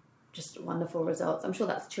just wonderful results. I'm sure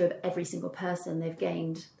that's true of every single person. They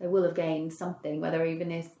will have gained something, whether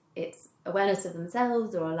even if it's awareness of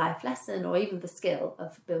themselves or a life lesson or even the skill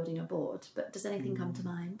of building a board. But does anything come to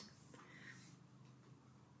mind?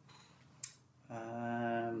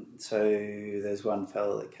 So there's one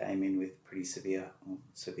fellow that came in with pretty severe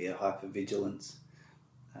hypervigilance.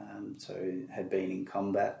 So had been in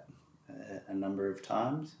combat a number of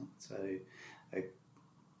times. So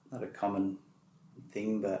not a common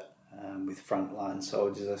thing, but with frontline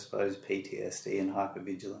soldiers, I suppose, PTSD and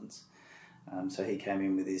hypervigilance. So he came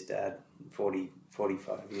in with his dad,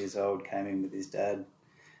 45 years old, came in with his dad.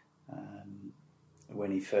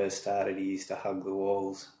 When he first started, he used to hug the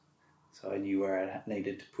walls. So I knew where I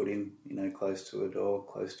needed to put him, close to a door,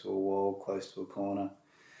 close to a wall, close to a corner.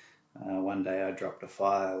 One day I dropped a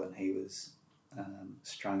file and he was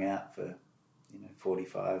strung out for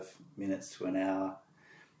 45 minutes to an hour,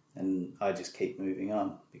 and I just keep moving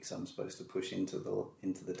on because I'm supposed to push into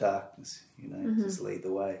the darkness, just lead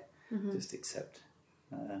the way, just accept.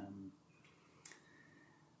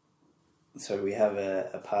 So we have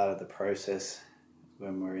a part of the process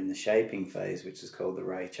when we're in the shaping phase, which is called the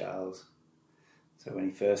Ray Charles. So when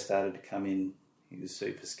he first started to come in, he was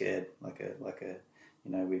super scared,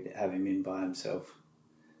 we'd have him in by himself.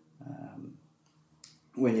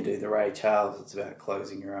 When you do the Ray Charles, it's about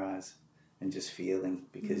closing your eyes and just feeling,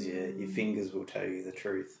 because your fingers will tell you the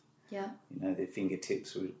truth. Yeah. Their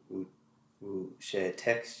fingertips will share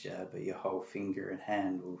texture, but your whole finger and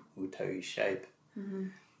hand will tell you shape. Mm-hmm.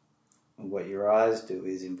 And what your eyes do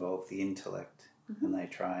is involve the intellect, and they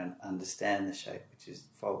try and understand the shape, which is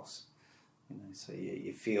false. So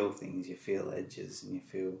you feel things, you feel edges, and you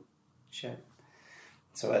feel shape.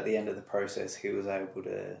 So at the end of the process, he was able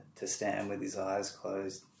to stand with his eyes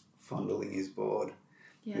closed, fondling his board,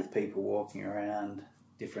 with people walking around,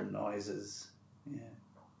 different noises. Yeah.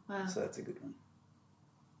 Wow. So that's a good one.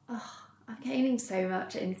 Oh, I'm gaining so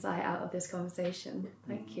much insight out of this conversation.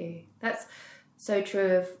 Thank you. That's so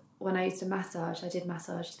true of when I used to massage. I did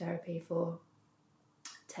massage therapy for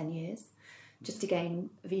 10 years just to gain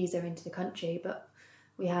a visa into the country. But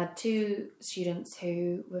we had 2 students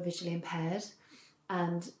who were visually impaired,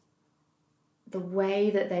 and the way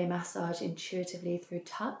that they massage intuitively through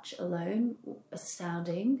touch alone,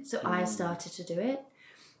 astounding. So I started to do it,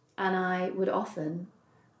 and I would often,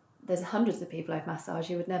 there's hundreds of people I've massaged,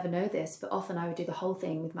 you would never know this, but often I would do the whole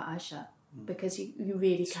thing with my eyes shut, because you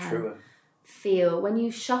really can feel, when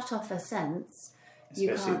you shut off a sense, especially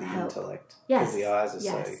you can't the help. Intellect. Yes. Because the eyes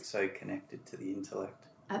are so connected to the intellect.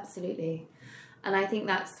 Absolutely. And I think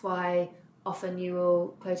that's why often you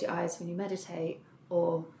will close your eyes when you meditate,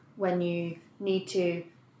 or when you need to,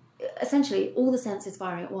 essentially all the senses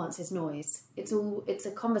firing at once is noise. It's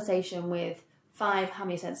a conversation with 5, how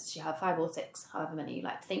many senses do you have? 5 or 6, however many you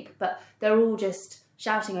like to think, but they're all just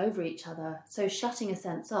shouting over each other. So shutting a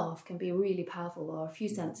sense off can be really powerful, or a few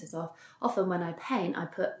senses off. Often when I paint, I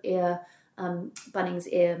put Bunnings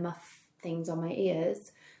ear muff things on my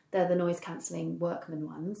ears. They're the noise cancelling Workman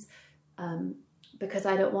ones, because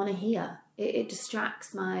I don't want to hear. It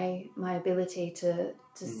distracts my ability to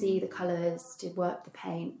see the colours, to work the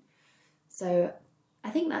paint. So I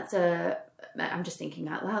think that's I'm just thinking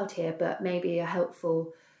out loud here, but maybe a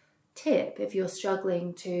helpful tip if you're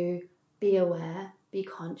struggling to be aware, be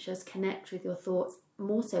conscious, connect with your thoughts,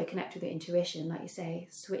 more so connect with your intuition, like you say,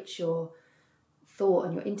 switch your thought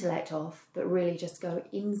and your intellect off, but really just go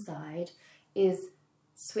inside, is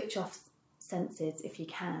switch off senses if you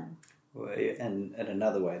can. Well, and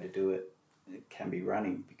another way to do it can be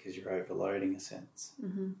running, because you're overloading a sense.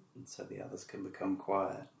 And so the others can become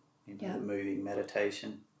quiet. The moving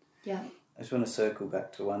meditation. Yeah. I just want to circle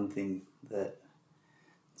back to one thing,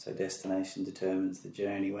 so destination determines the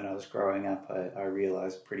journey. When I was growing up, I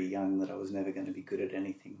realised pretty young that I was never going to be good at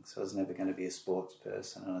anything. So I was never going to be a sports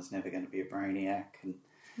person, and I was never going to be a brainiac.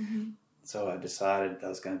 And so I decided I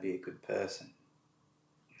was going to be a good person.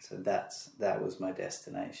 So that was my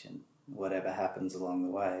destination. Whatever happens along the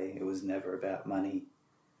way, it was never about money,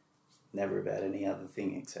 never about any other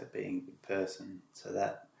thing except being a good person. So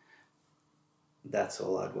that's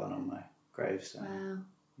all I'd want on my gravestone.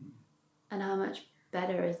 Wow. And how much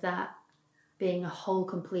better is that, being a whole,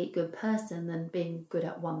 complete good person, than being good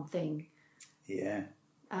at one thing? Yeah.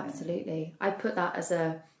 Absolutely. I put that as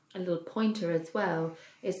a little pointer as well,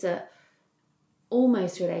 is that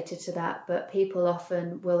almost related to that, but people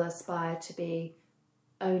often will aspire to be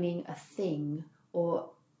owning a thing, or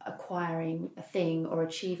acquiring a thing, or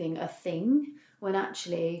achieving a thing, when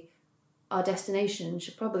actually our destination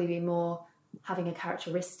should probably be more having a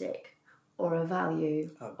characteristic, or a value,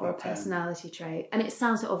 or a personality trait. And it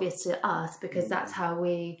sounds so obvious to us because that's how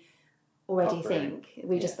we already think.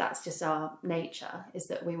 That's just our nature, is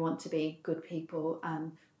that we want to be good people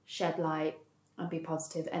and shed light and be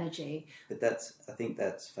positive energy. But I think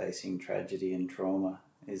that's facing tragedy and trauma,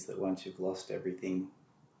 is that once you've lost everything,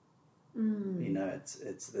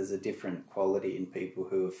 there's a different quality in people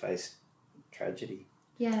who have faced tragedy.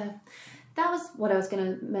 Yeah. That was what I was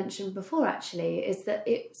going to mention before, actually, is that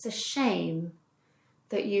it's a shame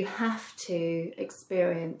that you have to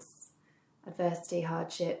experience adversity,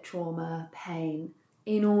 hardship, trauma, pain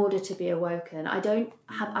in order to be awoken.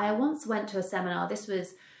 I once went to a seminar. This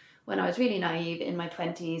was when I was really naive in my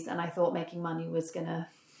 20s, and I thought making money was going to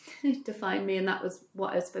define me, and that was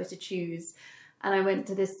what I was supposed to choose. And I went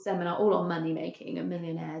to this seminar all on money making and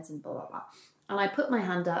millionaires and blah, blah, blah. And I put my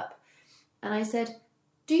hand up and I said,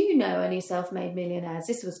 do you know any self-made millionaires?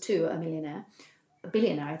 This was to a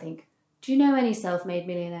billionaire, I think. do you know any self-made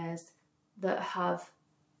millionaires that have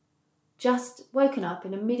just woken up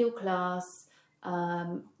in a middle class,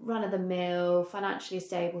 run-of-the-mill, financially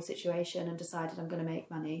stable situation and decided, I'm going to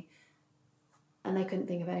make money, and they couldn't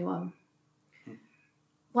think of anyone?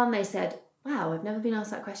 One, they said, wow, I've never been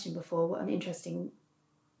asked that question before. What an interesting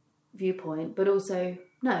viewpoint. But also,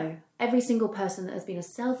 no, every single person that has been a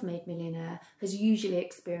self-made millionaire has usually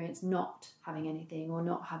experienced not having anything or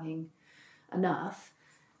not having enough.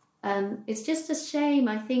 And it's just a shame.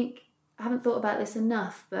 I think I haven't thought about this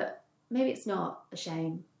enough, but maybe it's not a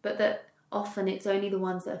shame, but that often it's only the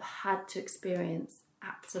ones that have had to experience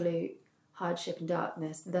absolute hardship and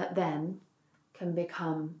darkness that then can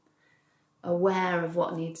become aware of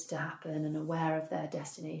what needs to happen and aware of their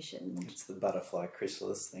destination. It's the butterfly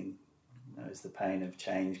chrysalis thing. Is the pain of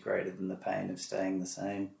change greater than the pain of staying the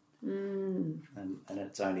same? And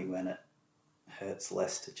it's only when it hurts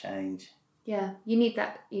less to change. Yeah, you need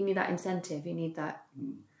that incentive. You need that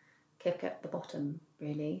kick at the bottom,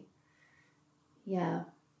 really. Yeah.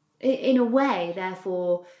 In a way,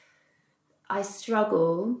 therefore, I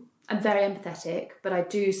struggle. I'm very empathetic, but I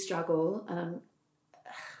do struggle, and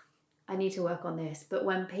I need to work on this. But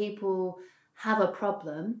when people have a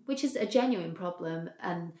problem, which is a genuine problem,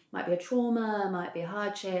 and might be a trauma, might be a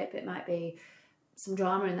hardship, it might be some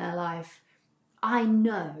drama in their life, I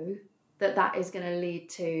know that is going to lead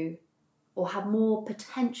to, or have more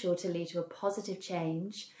potential to lead to, a positive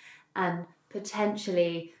change and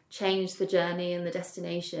potentially change the journey and the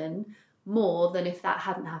destination more than if that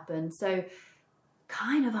hadn't happened. So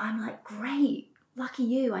kind of, I'm like, great, lucky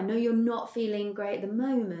you. I know you're not feeling great at the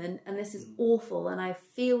moment and this is awful, and I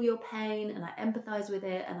feel your pain and I empathise with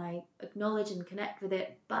it and I acknowledge and connect with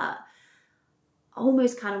it, but I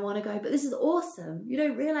almost kind of want to go, but this is awesome. You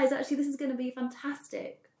don't realise actually this is going to be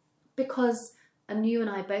fantastic, because, and you and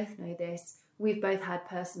I both know this, we've both had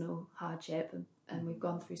personal hardship and we've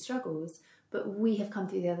gone through struggles, but we have come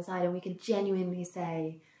through the other side, and we can genuinely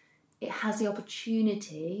say it has the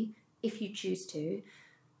opportunity, if you choose to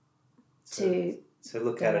So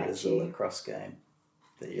look at it as a lacrosse game,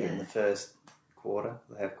 that you're in the first quarter.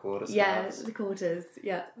 They have quarters. Yeah, the quarters,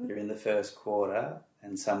 yeah. You're in the first quarter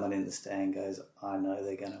and someone in the stand goes, I know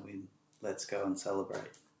they're going to win. Let's go and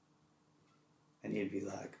celebrate. And you'd be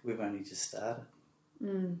like, we've only just started.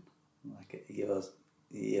 Like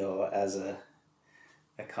you're as a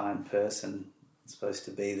kind person supposed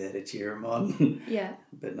to be there to cheer them on. Yeah.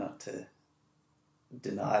 But not to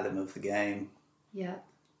deny them of the game. Yeah.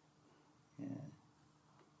 Yeah.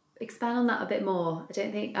 Expand on that a bit more. I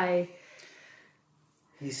don't think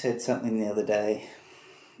You said something the other day,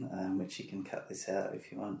 which you can cut this out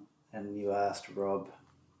if you want, and you asked Rob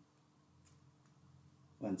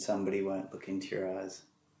when somebody won't look into your eyes.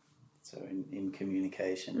 So in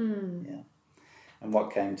communication, yeah. And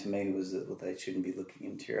what came to me was that they shouldn't be looking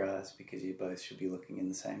into your eyes, because you both should be looking in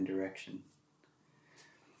the same direction.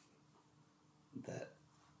 That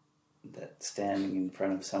standing in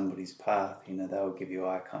front of somebody's path, they'll give you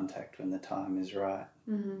eye contact when the time is right.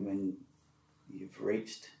 When you've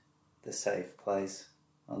reached the safe place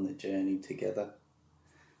on the journey together,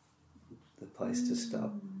 the place to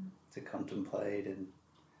stop, to contemplate. And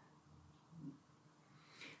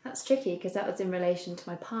that's tricky, because that was in relation to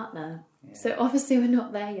my partner. Yeah. So obviously we're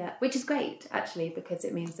not there yet, which is great actually, because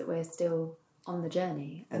it means that we're still on the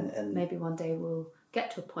journey, and maybe one day we'll get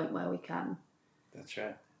to a point where we can. That's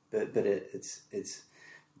right. But it's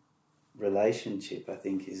relationship, I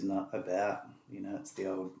think, is not about, it's the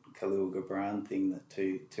old Khalil Gibran thing that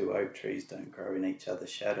two oak trees don't grow in each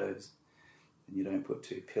other's shadows, and you don't put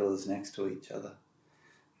two pillars next to each other.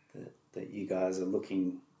 That you guys are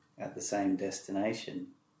looking at the same destination,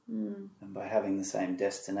 and by having the same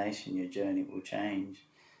destination, your journey will change,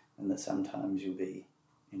 and that sometimes you'll be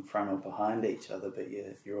in front or behind each other, but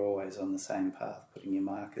you're always on the same path, putting your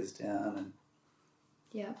markers down. And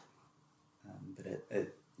yeah. But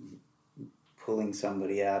it pulling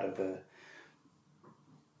somebody out of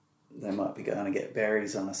they might be going to get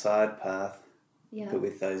berries on a side path, but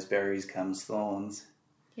with those berries comes thorns.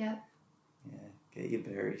 Yeah. Yeah, get your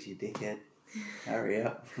berries, you dickhead. Hurry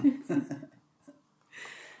up.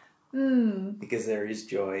 Because there is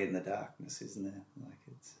joy in the darkness, isn't there? Like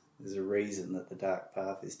there's a reason that the dark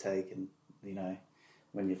path is taken,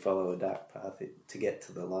 when you follow a dark path to get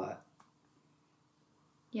to the light.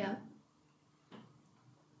 Yeah.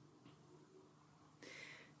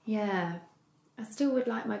 Yeah. I still would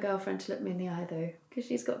like my girlfriend to look me in the eye though, because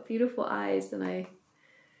she's got beautiful eyes, and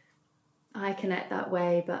I connect that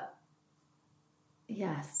way, but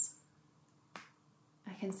yes.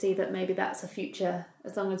 I can see that maybe that's a future,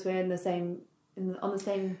 as long as we're in the same on the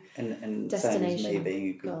same and destination. Same as me being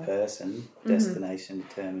a good person, destination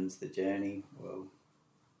determines the journey. Well,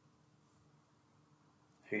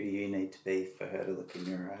 who do you need to be for her to look in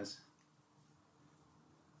your eyes?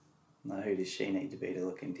 No, who does she need to be to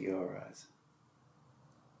look into your eyes?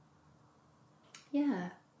 Yeah,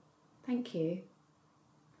 thank you.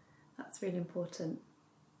 That's really important.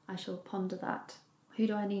 I shall ponder that. Who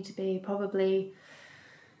do I need to be? Probably,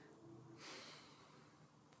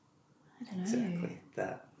 I don't know. Exactly,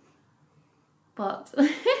 that. What?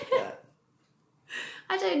 That.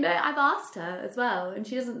 I don't know. I've asked her as well, and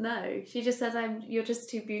she doesn't know. She just says, "You're just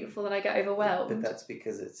too beautiful," and I get overwhelmed. But that's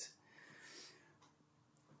because it's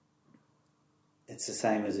the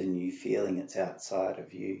same as a new feeling. It's outside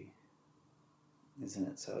of you, isn't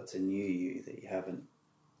it? So it's a new you that you haven't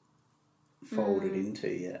folded into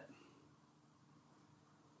yet.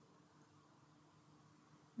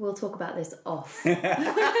 We'll talk about this offline.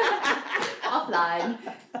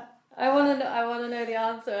 I want to know the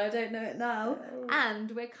answer. I don't know it now. And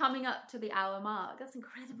we're coming up to the hour mark. That's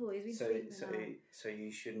incredible. So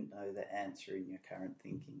you shouldn't know the answer in your current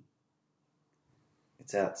thinking.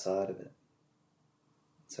 It's outside of it.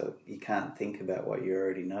 So you can't think about what you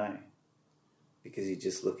already know because you're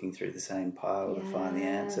just looking through the same pile to find the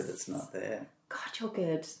answer that's not there. God, you're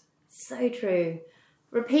good. So true.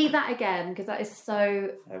 Repeat that again, because that is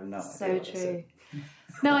so, I have no so idea true.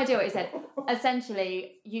 No idea what you said.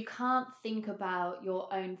 Essentially, you can't think about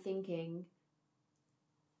your own thinking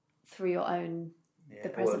through your own, the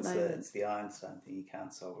present moment. It's the Einstein thing. You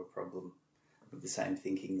can't solve a problem with the same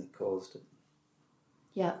thinking that caused it.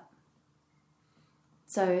 Yeah.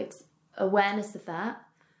 So it's awareness of that,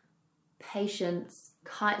 patience,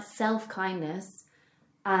 self-kindness,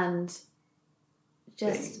 and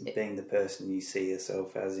just being the person you see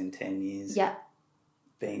yourself as in 10 years. Yeah.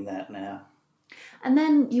 Being that now. And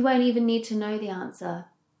then you won't even need to know the answer.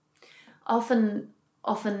 Often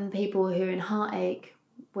people who are in heartache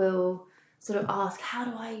will sort of ask, how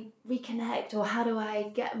do I reconnect? Or how do I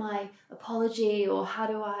get my apology? Or how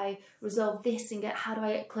do I resolve this and how do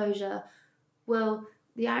I get closure? Well,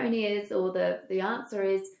 the irony is, or the answer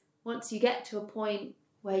is, once you get to a point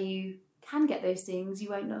where you can get those things, you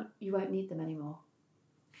won't need them anymore.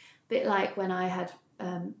 Bit like when I had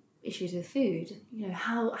issues with food. You know,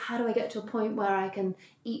 how do I get to a point where I can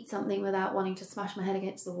eat something without wanting to smash my head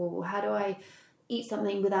against the wall? How do I eat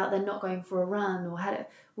something without then not going for a run?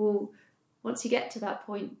 Or once you get to that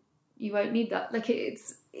point, you won't need that. Like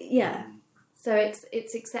So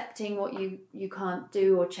it's accepting what you can't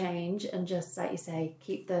do or change, and just, like you say,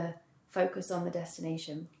 keep the focus on the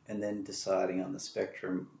destination. And then deciding on the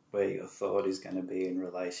spectrum where your thought is going to be in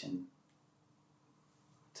relation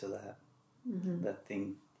to that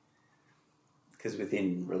thing. Because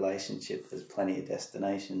within relationship, there's plenty of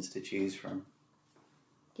destinations to choose from.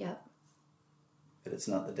 Yeah. But it's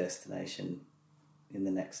not the destination in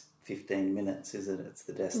the next 15 minutes, is it? It's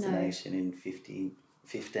the destination in 15,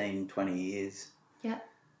 20 years. Yeah.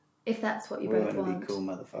 If that's what you we both want. We want. to be cool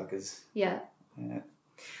motherfuckers. Yeah.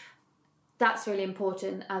 That's really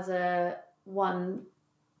important as a one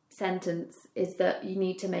sentence, is that you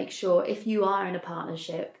need to make sure, if you are in a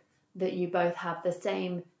partnership, that you both have the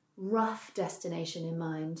same rough destination in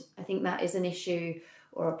mind. I think that is an issue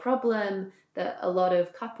or a problem that a lot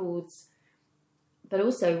of couples, but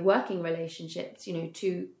also working relationships, you know,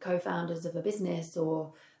 two co-founders of a business,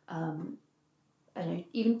 or I don't know,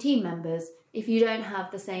 even team members, if you don't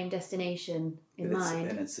have the same destination in mind.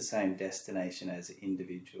 And it's the same destination as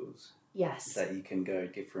individuals. Yes. That you can go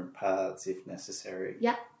different paths if necessary.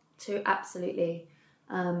 Yeah, absolutely.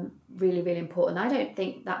 Really, really important. I don't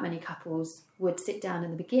think that many couples would sit down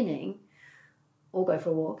in the beginning or go for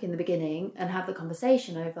a walk in the beginning and have the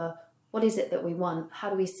conversation over what is it that we want? How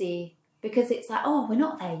do we see? Because it's like, oh, we're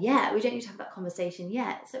not there yet. We don't need to have that conversation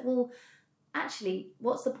yet. It's like, well, actually,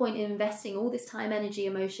 what's the point in investing all this time, energy,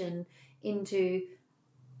 emotion into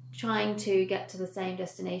trying to get to the same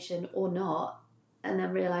destination or not, and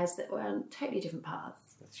then realise that we're on totally different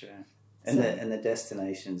paths? That's right. And the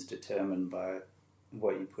destination's determined by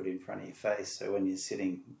what you put in front of your face. So when you're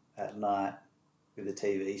sitting at night with a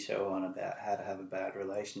TV show on about how to have a bad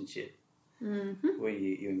relationship, where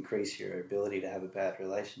you increase your ability to have a bad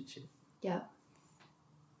relationship. Yeah.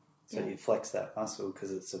 So you flex that muscle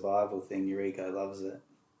because it's a survival thing. Your ego loves it.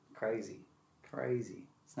 Crazy.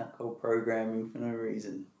 It's not called programming for no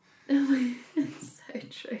reason. So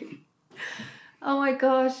true. Oh my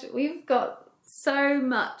gosh, we've got so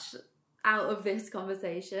much out of this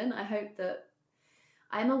conversation. I hope that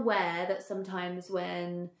I'm aware that sometimes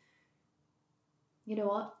when, you know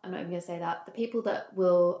what, I'm not even going to say that, the people that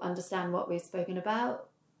will understand what we've spoken about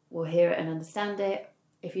will hear it and understand it.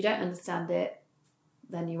 If you don't understand it,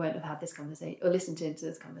 then you won't have had this conversation or listened into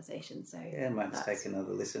this conversation. So yeah, it might just take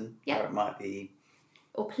another listen. Yeah. Or it might be...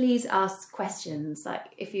 Or please ask questions. Like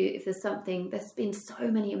if there's something, there's been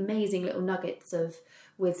so many amazing little nuggets of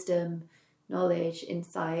wisdom, knowledge,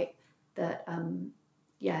 insight that,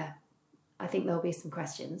 I think there'll be some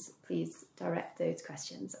questions. Please direct those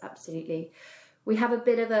questions. Absolutely. We have a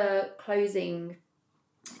bit of a closing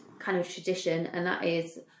kind of tradition, and that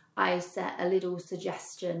is I set a little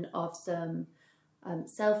suggestion of some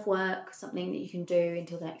self-work, something that you can do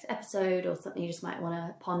until the next episode, or something you just might want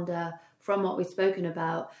to ponder from what we've spoken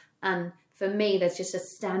about. And for me, there's just a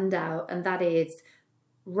standout, and that is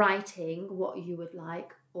writing what you would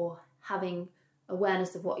like, or having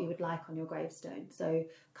awareness of what you would like on your gravestone. So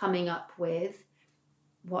coming up with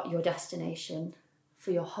what your destination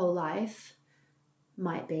for your whole life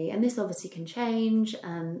might be. And this obviously can change,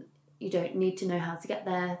 and you don't need to know how to get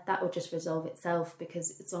there. That will just resolve itself,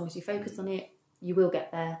 because as long as you focus on it, you will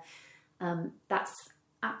get there. That's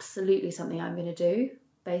absolutely something I'm going to do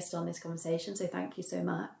based on this conversation. So thank you so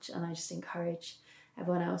much. And I just encourage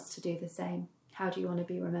everyone else to do the same. How do you want to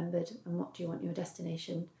be remembered, and what do you want your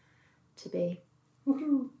destination to be?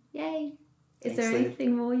 Woohoo! Yay! Is Thanks, there Liv.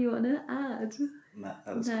 anything more you want to add? No,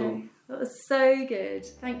 that was cool. That was so good.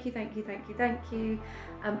 Thank you, thank you, thank you, thank you.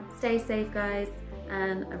 Stay safe, guys,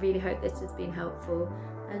 and I really hope this has been helpful.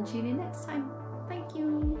 And tune in next time. Thank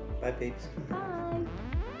you. Bye, peeps. Bye.